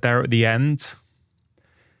just said there at the end,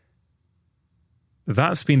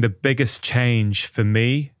 that's been the biggest change for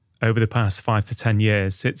me over the past 5 to 10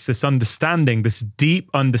 years. It's this understanding, this deep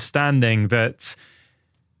understanding that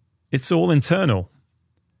it's all internal.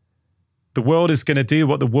 The world is going to do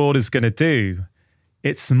what the world is going to do.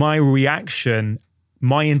 It's my reaction,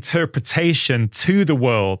 my interpretation to the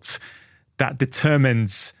world that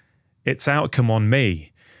determines its outcome on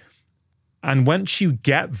me. And once you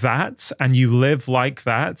get that and you live like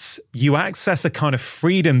that, you access a kind of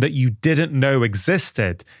freedom that you didn't know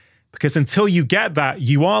existed. Because until you get that,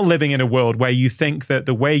 you are living in a world where you think that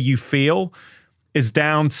the way you feel is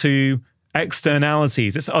down to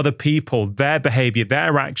externalities. It's other people, their behavior,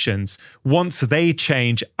 their actions. Once they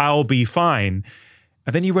change, I'll be fine.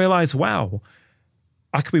 And then you realize, wow,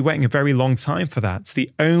 I could be waiting a very long time for that. The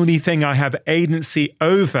only thing I have agency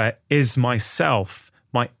over is myself,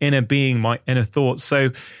 my inner being, my inner thoughts. So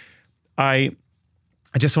I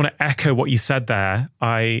just want to echo what you said there.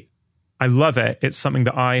 I love it. It's something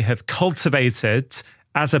that I have cultivated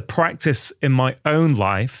as a practice in my own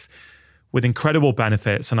life with incredible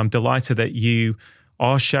benefits. And I'm delighted that you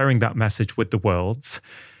are sharing that message with the world.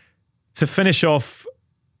 To finish off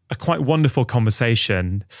a quite wonderful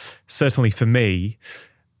conversation, certainly for me,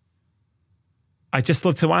 I'd just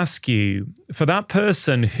love to ask you, for that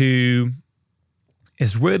person who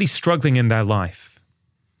is really struggling in their life,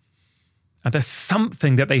 and there's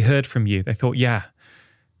something that they heard from you, they thought, yeah,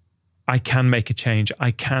 I can make a change.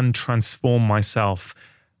 I can transform myself.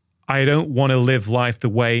 I don't want to live life the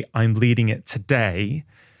way I'm leading it today,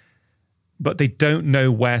 but they don't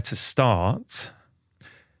know where to start.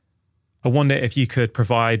 I wonder if you could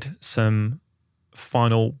provide some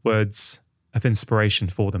final words of inspiration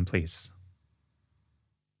for them, please.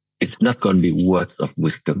 It's not going to be words of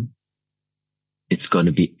wisdom. It's going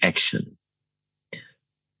to be action.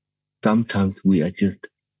 Sometimes we are just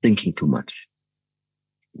thinking too much.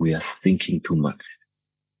 We are thinking too much.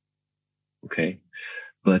 Okay?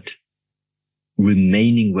 But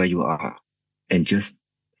remaining where you are and just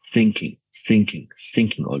thinking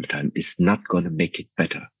all the time is not going to make it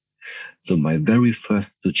better. So my very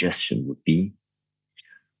first suggestion would be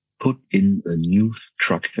put in a new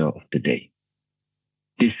structure of the day.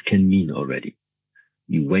 This can mean already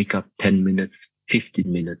you wake up 10 minutes,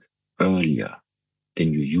 15 minutes earlier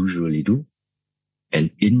than you usually do.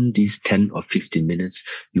 And in these 10 or 15 minutes,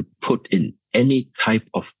 you put in any type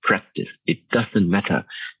of practice. It doesn't matter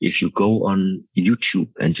if you go on YouTube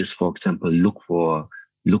and just, for example, look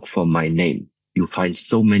for my name. You find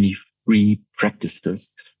so many free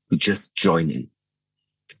practices to just join in.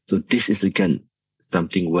 So this is again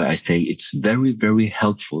something where I say it's very, very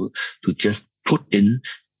helpful to just put in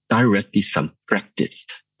directly some practice,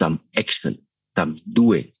 some action, some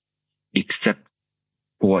doing, except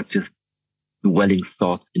for just dwelling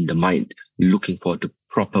thoughts in the mind, looking for the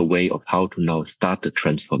proper way of how to now start the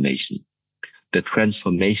transformation. The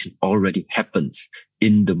transformation already happens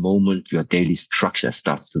in the moment your daily structure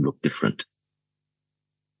starts to look different.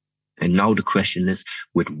 And now the question is,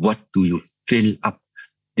 with what do you fill up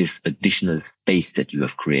this additional space that you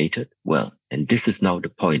have created? Well, and this is now the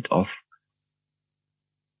point of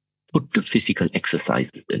put the physical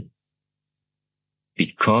exercises in,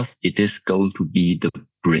 because it is going to be the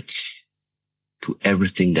bridge to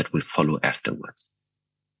everything that will follow afterwards.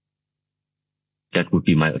 That would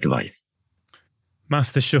be my advice.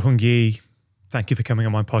 Master Shih Hung Yi, Thank you for coming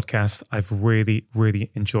on my podcast. I've really, really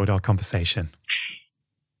enjoyed our conversation.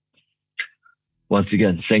 Once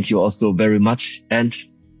again, thank you also very much. And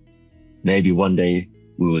maybe one day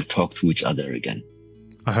we will talk to each other again.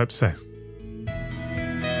 I hope so.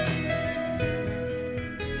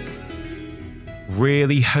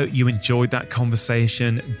 Really hope you enjoyed that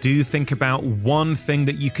conversation. Do think about one thing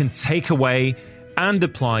that you can take away and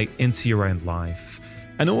apply into your own life.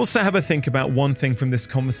 And also have a think about one thing from this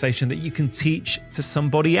conversation that you can teach to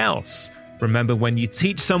somebody else. Remember, when you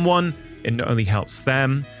teach someone, it not only helps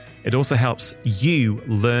them, it also helps you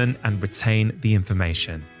learn and retain the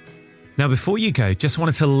information. Now, before you go, just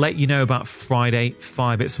wanted to let you know about Friday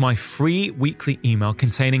 5. It's my free weekly email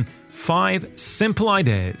containing 5 simple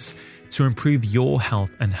ideas to improve your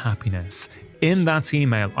health and happiness. In that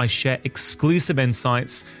email, I share exclusive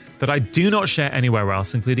insights that I do not share anywhere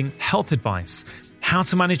else, including health advice, how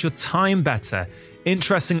to manage your time better,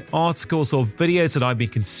 interesting articles or videos that I've been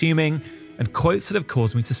consuming, and quotes that have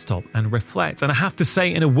caused me to stop and reflect. And I have to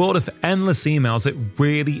say, in a world of endless emails, it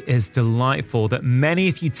really is delightful that many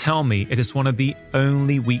of you tell me it is one of the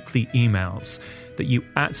only weekly emails that you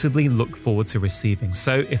actively look forward to receiving.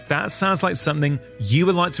 So if that sounds like something you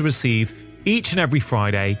would like to receive each and every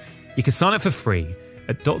Friday, you can sign up for free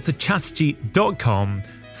at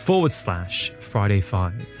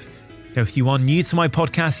drchatterjee.com/Friday5. Now, if you are new to my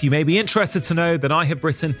podcast, you may be interested to know that I have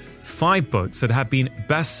written 5 books that have been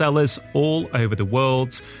bestsellers all over the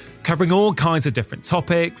world, covering all kinds of different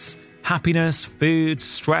topics: happiness, food,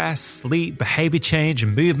 stress, sleep, behavior change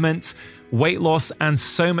and movement, weight loss, and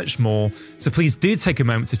so much more. So please do take a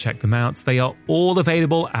moment to check them out. They are all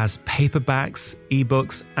available as paperbacks,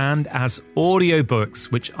 ebooks, and as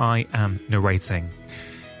audiobooks, which I am narrating.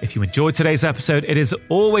 If you enjoyed today's episode, it is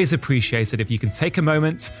always appreciated if you can take a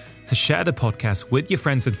moment to share the podcast with your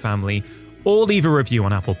friends and family, or leave a review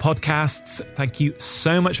on Apple Podcasts. Thank you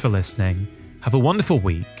so much for listening. Have a wonderful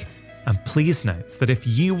week. And please note that if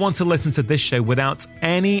you want to listen to this show without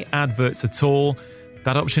any adverts at all,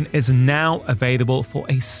 that option is now available for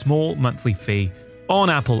a small monthly fee on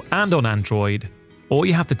Apple and on Android. All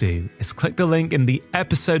you have to do is click the link in the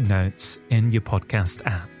episode notes in your podcast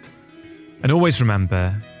app. And always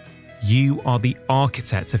remember, you are the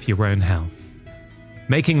architect of your own health.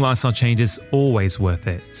 Making lifestyle changes is always worth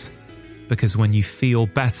it, because when you feel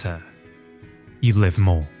better, you live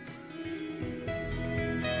more.